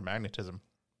explain electromagnetism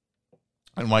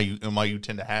and why you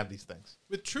tend to have these things.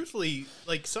 But truthfully,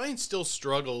 like science still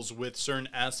struggles with certain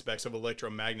aspects of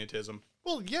electromagnetism.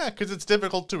 Well, yeah, because it's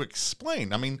difficult to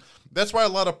explain. I mean, that's why a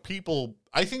lot of people,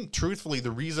 I think, truthfully,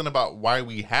 the reason about why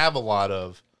we have a lot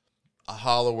of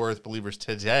Hollow Earth believers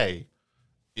today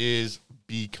is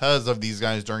because of these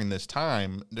guys during this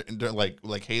time,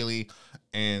 like Haley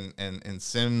and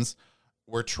Sims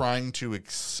were trying to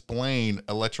explain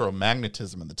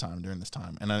electromagnetism at the time during this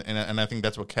time, and I think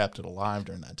that's what kept it alive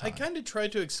during that time. I kind of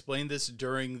tried to explain this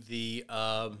during the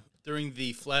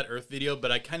Flat Earth video,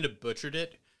 but I kind of butchered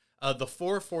it. The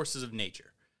 4 forces of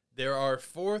nature. There are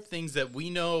 4 things that we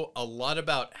know a lot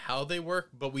about how they work,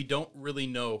 but we don't really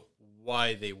know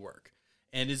why they work.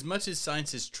 And as much as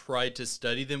science has tried to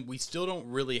study them, we still don't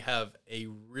really have a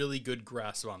really good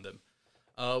grasp on them.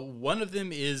 One of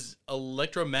them is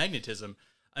electromagnetism.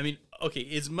 I mean, okay,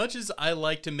 as much as I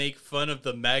like to make fun of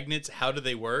the magnets, how do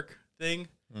they work thing,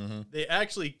 they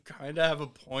actually kind of have a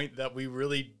point that we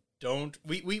really don't.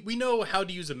 We know how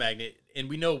to use a magnet, and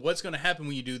we know what's going to happen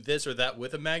when you do this or that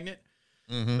with a magnet.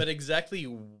 But exactly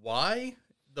why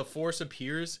the force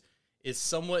appears is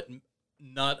somewhat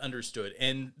not understood.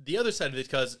 And the other side of it,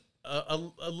 because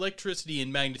electricity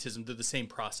and magnetism, they're the same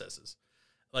processes.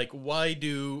 Like, why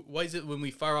is it when we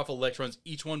fire off electrons,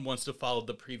 each one wants to follow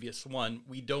the previous one?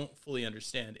 We don't fully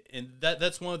understand. And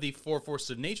that's one of the 4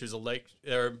 forces of nature,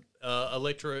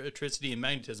 electricity and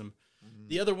magnetism.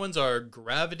 The other ones are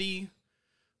gravity,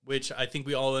 which I think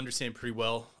we all understand pretty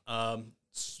well.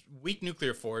 Weak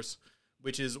nuclear force,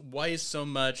 which is why is so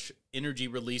much energy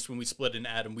released when we split an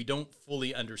atom? We don't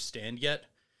fully understand yet.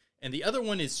 And the other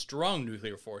one is strong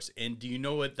nuclear force. And do you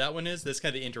know what that one is? That's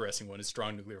kind of the interesting one, is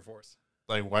strong nuclear force.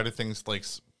 Like, why do things like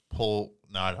pull?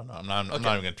 No, I don't know. I'm not even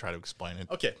going to try to explain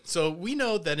it. Okay, so we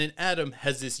know that an atom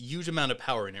has this huge amount of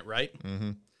power in it, right?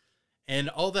 And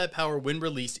all that power, when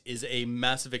released, is a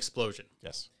massive explosion.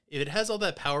 Yes. If it has all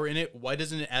that power in it, why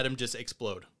doesn't an atom just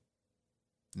explode?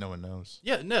 No one knows.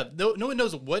 Yeah, no one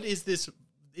knows. What is this?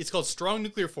 It's called strong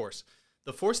nuclear force.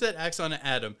 The force that acts on an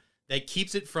atom that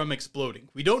keeps it from exploding.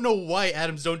 We don't know why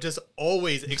atoms don't just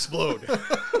always explode.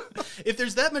 If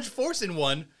there's that much force in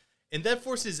one, and that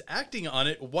force is acting on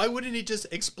it, why wouldn't it just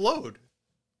explode?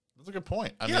 That's a good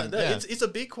point. I mean, it's a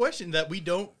big question that we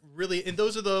don't really, and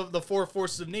those are the 4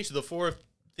 forces of nature, the 4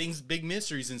 things, big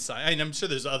mysteries in science. And I'm sure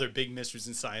there's other big mysteries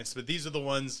in science, but these are the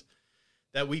ones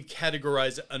that we've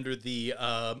categorized under the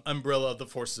umbrella of the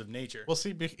forces of nature. Well,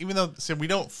 see, even though we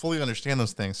don't fully understand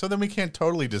those things, so then we can't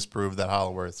totally disprove that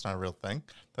Hollow Earth's not a real thing,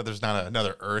 that there's not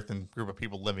another Earth and group of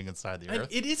people living inside the Earth.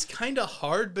 It is kind of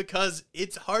hard because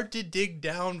it's hard to dig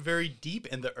down very deep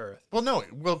in the Earth. Well,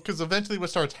 because eventually what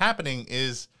starts happening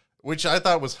is, which I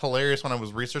thought was hilarious when I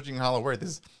was researching Hollow Earth,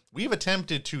 is we've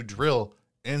attempted to drill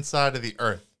inside of the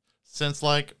Earth since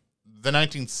like the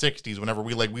 1960s, whenever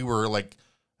we were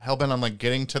hell-bent on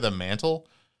getting to the mantle,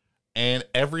 and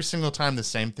every single time the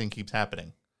same thing keeps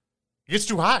happening. It gets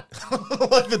too hot.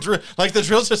 the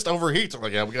drill just overheats. We're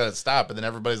like, yeah, we gotta stop. And then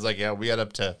everybody's like, yeah, we got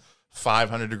up to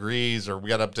 500 degrees, or we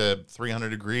got up to 300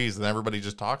 degrees, and everybody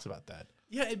just talks about that.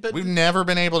 Yeah, but we've never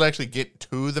been able to actually get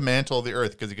to the mantle of the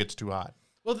Earth because it gets too hot.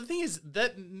 Well, the thing is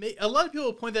that a lot of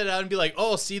people point that out and be like,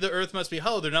 oh, see, the Earth must be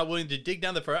hollow. They're not willing to dig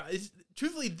down that far.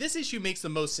 Truthfully, this issue makes the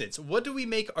most sense. What do we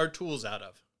make our tools out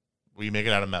of? We make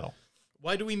it out of metal.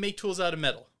 Why do we make tools out of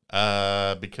metal?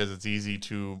 Because it's easy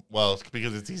to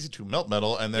melt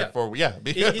metal, and therefore,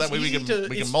 because that way we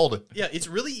can mold it. Yeah, it's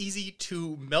really easy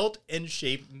to melt and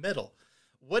shape metal.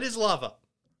 What is lava?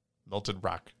 Melted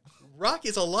rock. Rock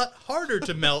is a lot harder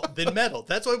to melt than metal.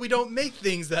 That's why we don't make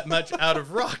things that much out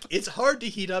of rock. It's hard to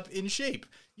heat up in shape.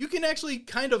 You can actually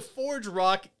kind of forge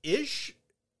rock-ish,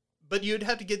 but you'd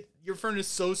have to get your furnace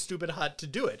so stupid hot to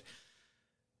do it.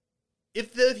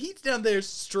 If the heat's down there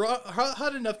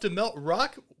hot enough to melt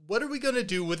rock, what are we going to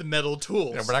do with metal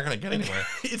tools? Yeah, we're not going to get anywhere.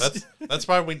 That's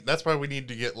why we need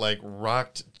to get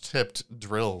rock-tipped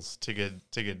drills to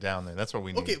get down there. That's what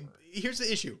we need. Okay, here's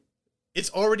the issue. It's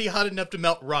already hot enough to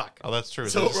melt rock. Oh, that's true.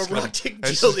 So a rock-tipped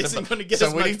drill isn't going to get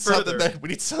us much further. We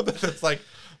need something that's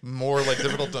more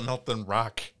difficult to melt than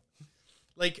rock.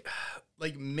 Like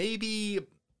maybe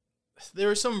there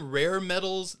are some rare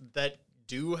metals that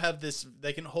do have this,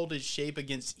 they can hold its shape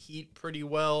against heat pretty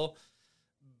well,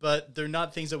 but they're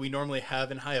not things that we normally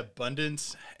have in high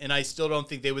abundance, and I still don't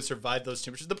think they would survive those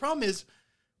temperatures. The problem is,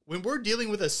 when we're dealing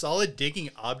with a solid digging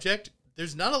object,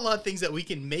 there's not a lot of things that we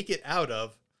can make it out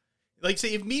of. Like,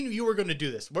 say, if me and you were going to do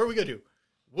this, what are we going to do?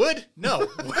 Wood? No.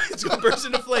 It's going to burst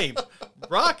into flames.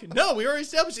 Rock? No, we already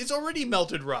established it's already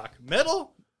melted rock.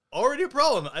 Metal? Already a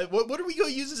problem. What are we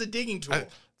going to use as a digging tool?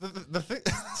 The thing,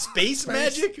 Space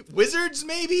magic? Wizards,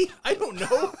 maybe? I don't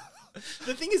know.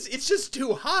 The thing is, it's just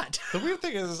too hot. The weird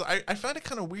thing is I find it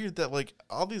kind of weird that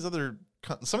all these other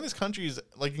some of these countries,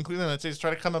 including the United States, try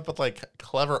to come up with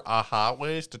clever aha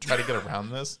ways to try to get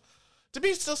around this. To me,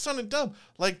 it still sounded dumb.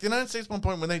 Like the United States, at one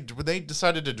point when they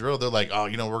decided to drill, they're like, "Oh,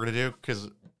 you know what we're gonna do? Because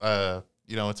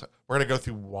you know, we're gonna go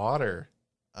through water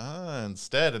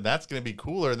instead, and that's gonna be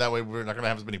cooler. That way, we're not gonna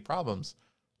have as many problems."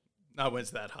 Not when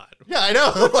it's that hot. Yeah, I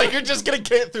know. Like you're just gonna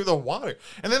get through the water.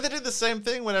 And then they did the same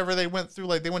thing whenever they went through.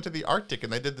 Like they went to the Arctic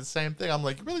and they did the same thing. I'm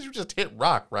like, you really just hit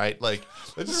rock, right? Like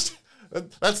it's just.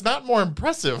 That's not more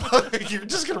impressive. You're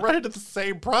just gonna run into the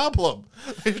same problem.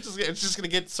 It's just gonna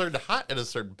get certain hot at a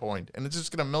certain point, and it's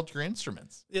just gonna melt your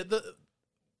instruments. Yeah,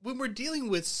 when we're dealing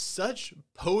with such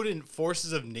potent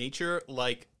forces of nature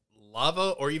like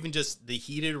lava or even just the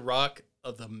heated rock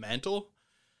of the mantle,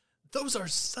 those are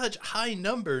such high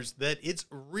numbers that it's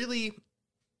really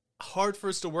hard for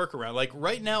us to work around. Like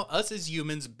right now, us as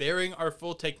humans bearing our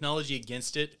full technology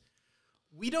against it,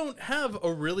 we don't have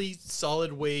a really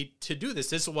solid way to do this.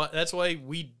 That's why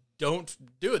we don't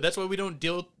do it. That's why we don't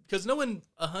deal, because no one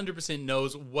 100%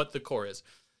 knows what the core is.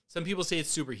 Some people say it's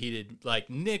superheated like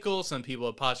nickel. Some people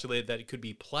have postulated that it could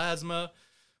be plasma.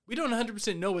 We don't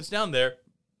 100% know what's down there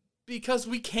because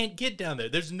we can't get down there.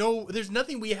 There's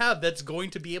nothing we have that's going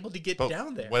to be able to get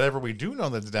down there. Whatever we do know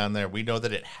that's down there, we know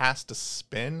that it has to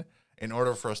spin in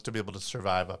order for us to be able to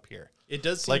survive up here. It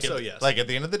does seem so, yes. Like at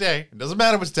the end of the day, it doesn't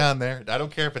matter what's down there. I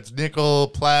don't care if it's nickel,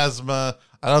 plasma,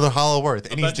 another hollow earth.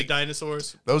 A bunch of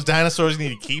dinosaurs. Those dinosaurs need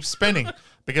to keep spinning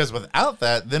because without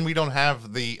that, then we don't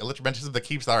have the electromagnetism that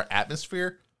keeps our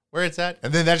atmosphere where it's at.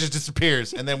 And then that just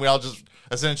disappears. And then we all just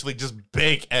essentially just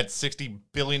bake at 60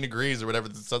 billion degrees or whatever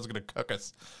the sun's going to cook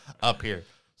us up here.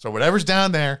 So whatever's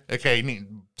down there, okay,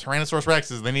 Tyrannosaurus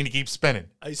Rexes, they need to keep spinning.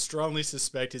 I strongly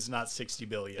suspect it's not 60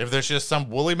 billion. If there's just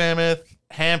some woolly mammoth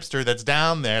hamster that's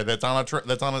down there, that's on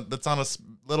a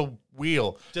little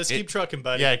wheel, just keep trucking,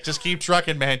 buddy. Yeah, just keep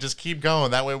trucking, man. Just keep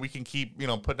going. That way we can keep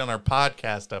putting on our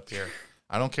podcast up here.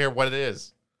 I don't care what it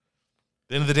is. At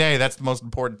the end of the day, that's the most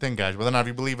important thing, guys. Whether or not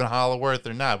you believe in Hollow Earth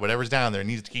or not, whatever's down there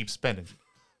needs to keep spinning.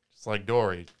 It's like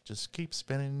Dory. Just keep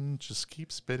spinning. Just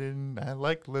keep spinning. I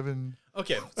like living.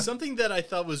 Okay, something that I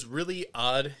thought was really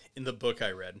odd in the book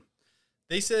I read.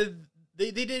 They said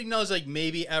they did acknowledge like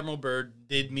maybe Admiral Byrd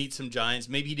did meet some giants.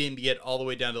 Maybe he didn't get all the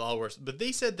way down to the Hollow Earth. But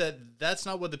they said that that's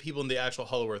not what the people in the actual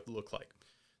Hollow Earth look like.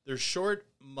 They're short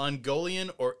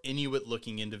Mongolian or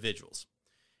Inuit-looking individuals.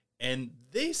 And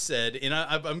they said, and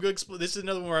I'm going to explain, this is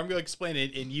another one where I'm going to explain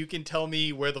it, and you can tell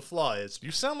me where the flaw is.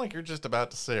 You sound like you're just about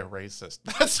to say a racist.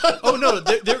 Oh, no,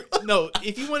 no,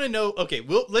 if you want to know, okay,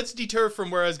 let's deter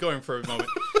from where I was going for a moment.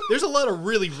 There's a lot of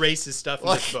really racist stuff in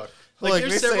this book. Like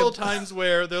there's several times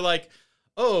where they're like,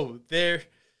 oh,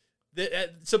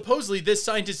 supposedly this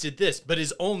scientist did this, but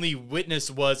his only witness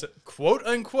was, quote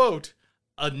unquote,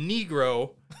 a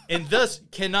Negro, and thus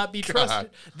cannot be trusted.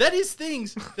 That is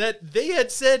things that they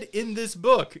had said in this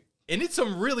book, and it's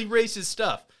some really racist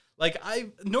stuff. Like I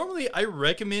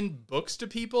recommend books to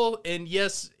people, and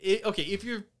yes, if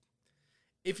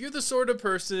you're the sort of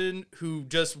person who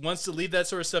just wants to leave that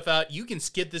sort of stuff out, you can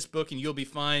skip this book and you'll be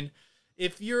fine.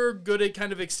 If you're good at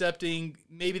kind of accepting,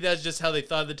 maybe that's just how they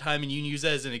thought at the time, and you can use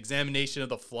that as an examination of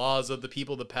the flaws of the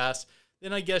people of the past,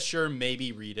 then I guess sure,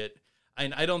 maybe read it.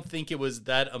 And I don't think it was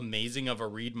that amazing of a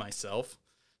read myself,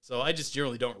 so I just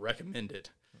generally don't recommend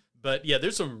it. But yeah,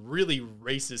 there's some really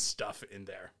racist stuff in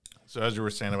there. So as you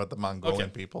were saying about the Mongolian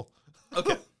people.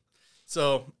 Okay.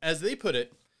 So as they put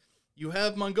it, you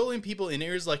have Mongolian people in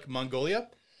areas like Mongolia,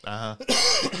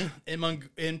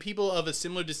 and people of a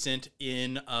similar descent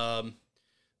in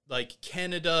like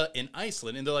Canada and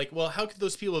Iceland. And they're like, well, how could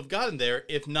those people have gotten there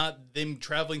if not them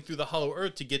traveling through the Hollow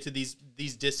Earth to get to these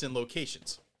distant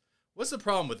locations? What's the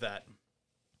problem with that?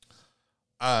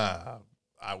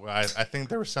 I think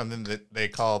there was something that they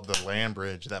called the land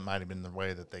bridge that might have been the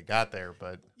way that they got there,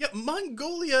 but yeah,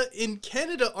 Mongolia and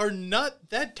Canada are not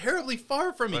that terribly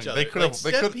far from each other. They could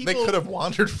have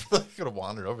wandered. They could have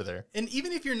wandered over there. And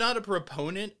even if you're not a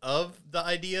proponent of the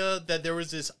idea that there was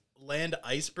this land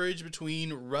ice bridge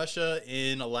between Russia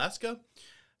and Alaska,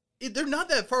 they're not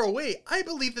that far away. I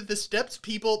believe that the Steppes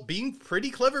people, being pretty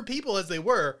clever people as they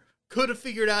were, could have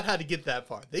figured out how to get that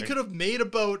far. They could have made a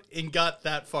boat and got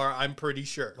that far, I'm pretty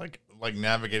sure. Like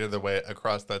navigated their way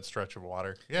across that stretch of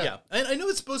water. Yeah. And I know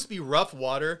it's supposed to be rough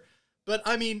water, but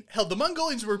I mean, hell, the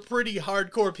Mongolians were pretty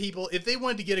hardcore people. If they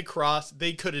wanted to get across,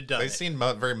 they could have done it. They seemed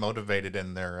very motivated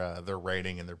in their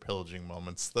raiding and their pillaging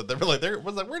moments. That they were like, we're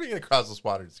going to get across this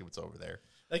water to see what's over there.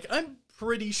 Like, I'm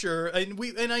pretty sure,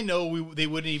 and I know they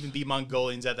wouldn't even be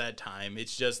Mongolians at that time.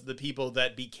 It's just the people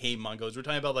that became Mongols. We're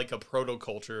talking about like a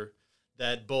proto-culture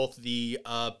that both the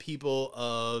people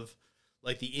of,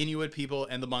 like the Inuit people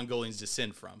and the Mongolians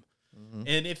descend from. Mm-hmm.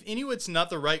 And if Inuit's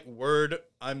not the right word,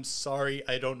 I'm sorry,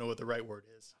 I don't know what the right word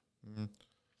is. Mm-hmm.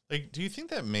 Like, do you think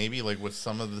that maybe, like, with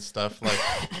some of the stuff, like,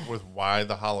 with why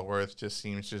the Hollow Earth just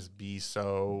seems to just be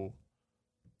so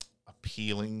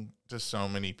appealing to so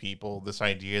many people, this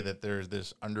idea that there's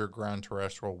this underground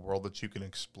terrestrial world that you can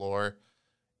explore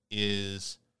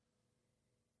is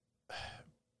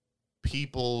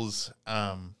people's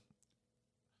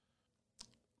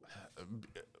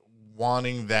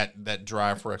wanting that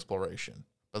drive for exploration.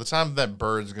 By the time that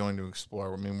Bird's going to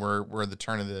explore, I mean, we're at the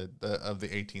turn of the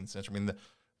 18th century. I mean,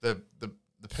 the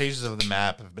pages of the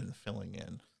map have been filling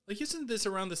in. Like, isn't this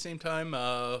around the same time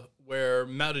where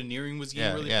mountaineering was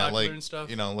getting really popular like, and stuff?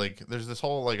 You know, like, there's this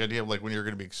whole, like, idea of, like, when you're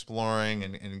going to be exploring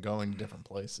and going to different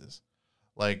places.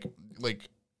 Like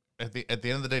at the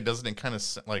end of the day, doesn't it kind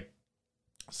of, like,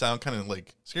 sound kind of,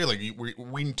 like, scary? Like,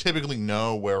 we typically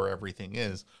know where everything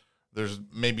is. There's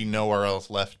maybe nowhere else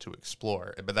left to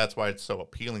explore. But that's why it's so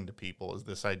appealing to people, is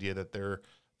this idea that there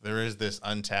is this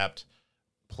untapped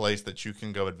place that you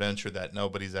can go adventure that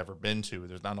nobody's ever been to.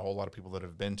 There's not a whole lot of people that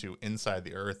have been to inside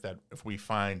the Earth, that if we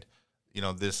find, you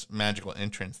know, this magical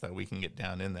entrance, that we can get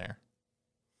down in there.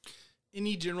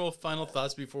 Any general final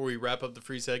thoughts before we wrap up the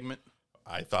free segment?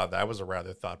 I thought that was a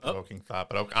rather thought-provoking thought,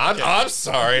 but okay. I'm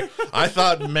sorry. I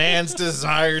thought man's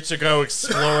desire to go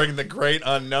exploring the great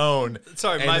unknown.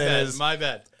 Sorry, my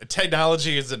bad.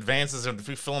 Technology is advances, and if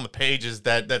we fill in the pages,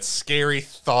 that scary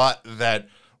thought that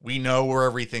we know where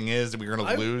everything is, and we're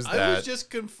going to lose that. I was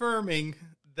just confirming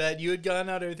that you had gotten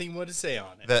out everything you wanted to say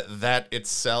on it. That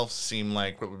itself seemed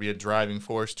like what would be a driving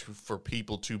force for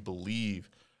people to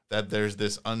believe that there's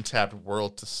this untapped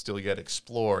world to still yet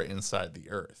explore inside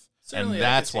the Earth. Certainly,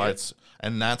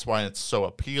 and that's why it's so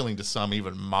appealing to some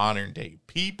even modern day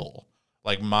people.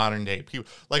 Like,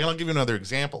 I'll give you another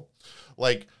example.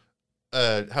 Like,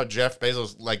 how Jeff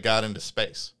Bezos, like, got into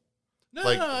space.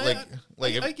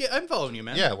 I'm following you,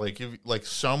 man. Yeah, like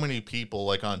so many people,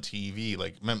 like, on TV,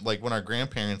 like when our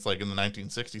grandparents, like, in the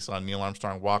 1960s saw Neil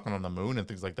Armstrong walking on the moon and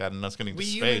things like that, and us getting to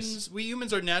space. We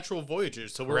humans are natural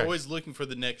voyagers, so we're always looking for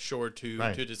the next shore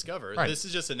to discover. Right. This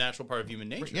is just a natural part of human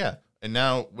nature. Yeah, and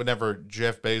now whenever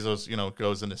Jeff Bezos, you know,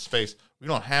 goes into space, we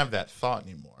don't have that thought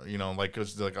anymore. You know, like,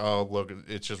 it's like, oh, look,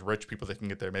 it's just rich people that can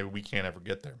get there. Maybe we can't ever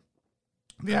get there.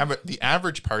 The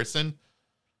average person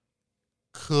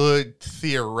could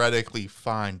theoretically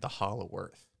find the Hollow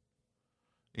Earth,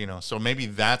 you know, so maybe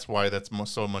that's why that's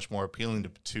so much more appealing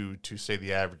to say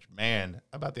the average man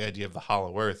about the idea of the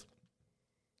Hollow Earth,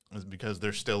 is because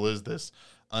there still is this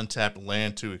untapped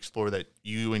land to explore that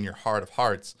you, in your heart of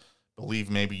hearts, believe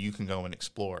maybe you can go and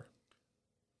explore.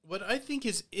 What I think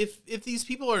is, if these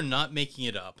people are not making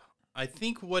it up, I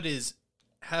think what is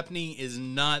happening is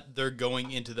not they're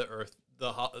going into the Earth,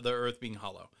 the Earth being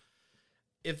hollow.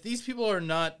 If these people are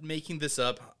not making this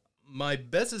up, my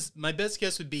best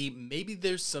guess would be maybe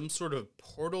there's some sort of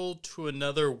portal to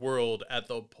another world at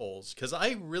the poles. Because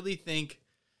I really think,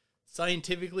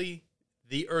 scientifically,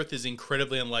 the Earth is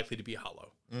incredibly unlikely to be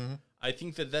hollow. Mm-hmm. I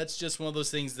think that's just one of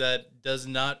those things that does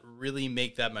not really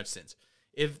make that much sense.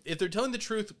 If they're telling the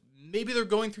truth, maybe they're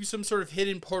going through some sort of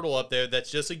hidden portal up there that's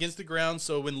just against the ground,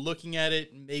 so when looking at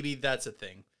it, maybe that's a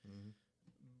thing. Mm-hmm.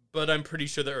 But I'm pretty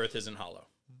sure the Earth isn't hollow.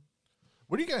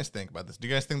 What do you guys think about this? Do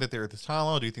you guys think that the Earth is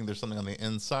hollow? Do you think there's something on the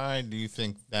inside? Do you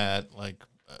think that, like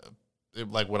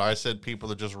what I said, people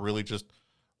are just really just,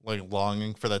 like,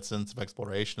 longing for that sense of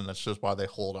exploration, and that's just why they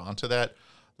hold on to that?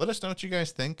 Let us know what you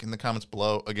guys think in the comments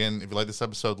below. Again, if you like this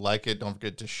episode, like it. Don't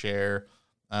forget to share,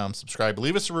 subscribe,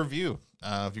 leave us a review.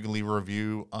 If you can leave a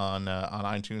review on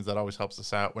iTunes, that always helps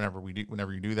us out. Whenever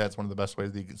you do that, it's one of the best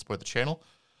ways that you can support the channel.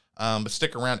 But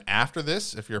stick around after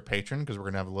this if you're a patron, because we're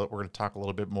gonna talk a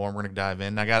little bit more. We're gonna dive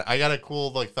in. I got a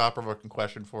cool, like, thought-provoking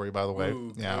question for you, by the way.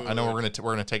 Ooh, yeah, cool. I know we're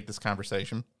gonna take this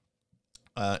conversation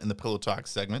in the Pillow Talk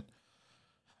segment.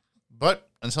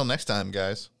 But until next time,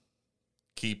 guys,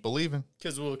 keep believing,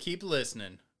 because we'll keep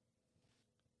listening.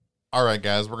 All right,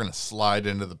 guys, we're gonna slide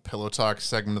into the Pillow Talk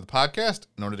segment of the podcast.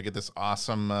 In order to get this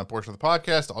awesome portion of the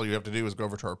podcast, all you have to do is go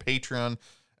over to our Patreon.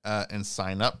 And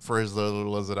sign up. For as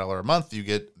little as $1 a month, you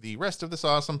get the rest of this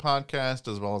awesome podcast,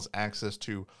 as well as access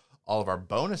to all of our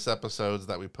bonus episodes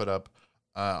that we put up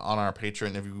on our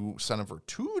Patreon. If you sign up for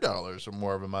 $2 or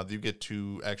more of a month, you get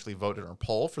to actually vote in our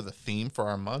poll for the theme for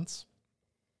our months.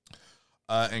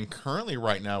 And currently,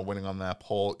 right now, winning on that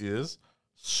poll is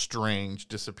Strange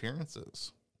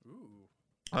Disappearances. Ooh.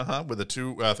 With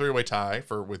a three-way tie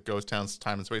with Ghost Town's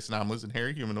Time and Space Anomalies and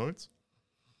Hairy Humanoids.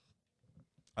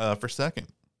 For second.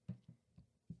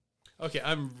 Okay,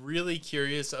 I'm really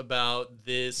curious about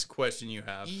this question you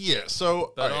have. Yeah,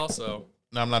 so... But also...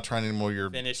 No, I'm not trying any more of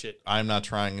your... Finish it. I'm not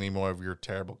trying any more of your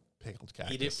terrible Pickled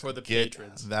cactus. Eat it for the Get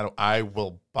patrons. That I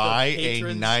will buy a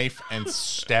patrons- knife and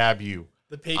stab you.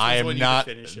 The patrons I am want not.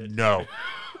 you to finish it. No,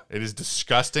 it is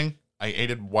disgusting. I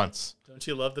ate it once. Don't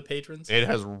you love the patrons? It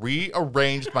has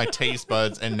rearranged my taste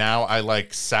buds, and now I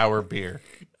like sour beer.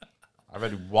 I've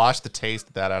had to wash the taste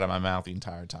of that out of my mouth the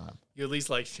entire time. You at least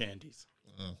like shandies.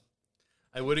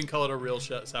 I wouldn't call it a real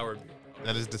sour beer.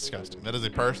 That is disgusting. That is a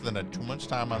person that had too much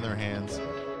time on their hands,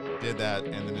 did that,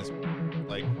 and then is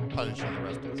like punishing the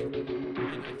rest of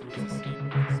us.